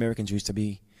Jews is for American Jews to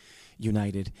be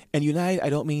united. And united, I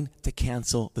don't mean to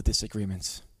cancel the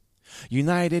disagreements.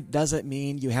 United doesn't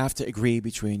mean you have to agree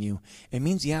between you. It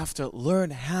means you have to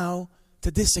learn how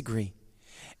to disagree.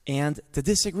 And to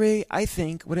disagree, I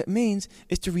think what it means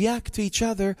is to react to each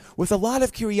other with a lot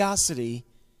of curiosity.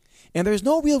 And there's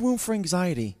no real room for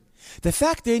anxiety. The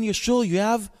fact that in your shul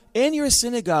in your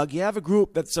synagogue, you have a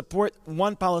group that support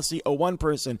one policy or one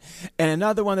person, and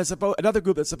another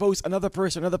group that supports another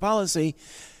person, another policy,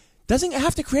 doesn't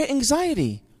have to create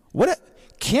anxiety.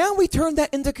 Can we turn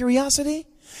that into curiosity?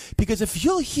 Because if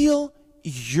you'll heal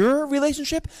your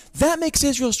relationship, that makes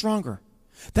Israel stronger.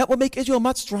 That will make Israel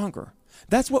much stronger.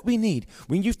 That's what we need.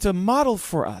 We need to model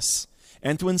for us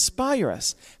and to inspire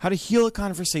us how to heal a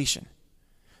conversation.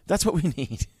 That's what we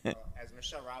need. As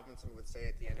Michelle Robinson would say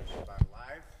at the end of Shabbat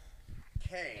Live,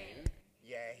 Kain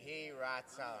Yehi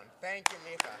Ratzon. Thank you,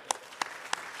 Micha.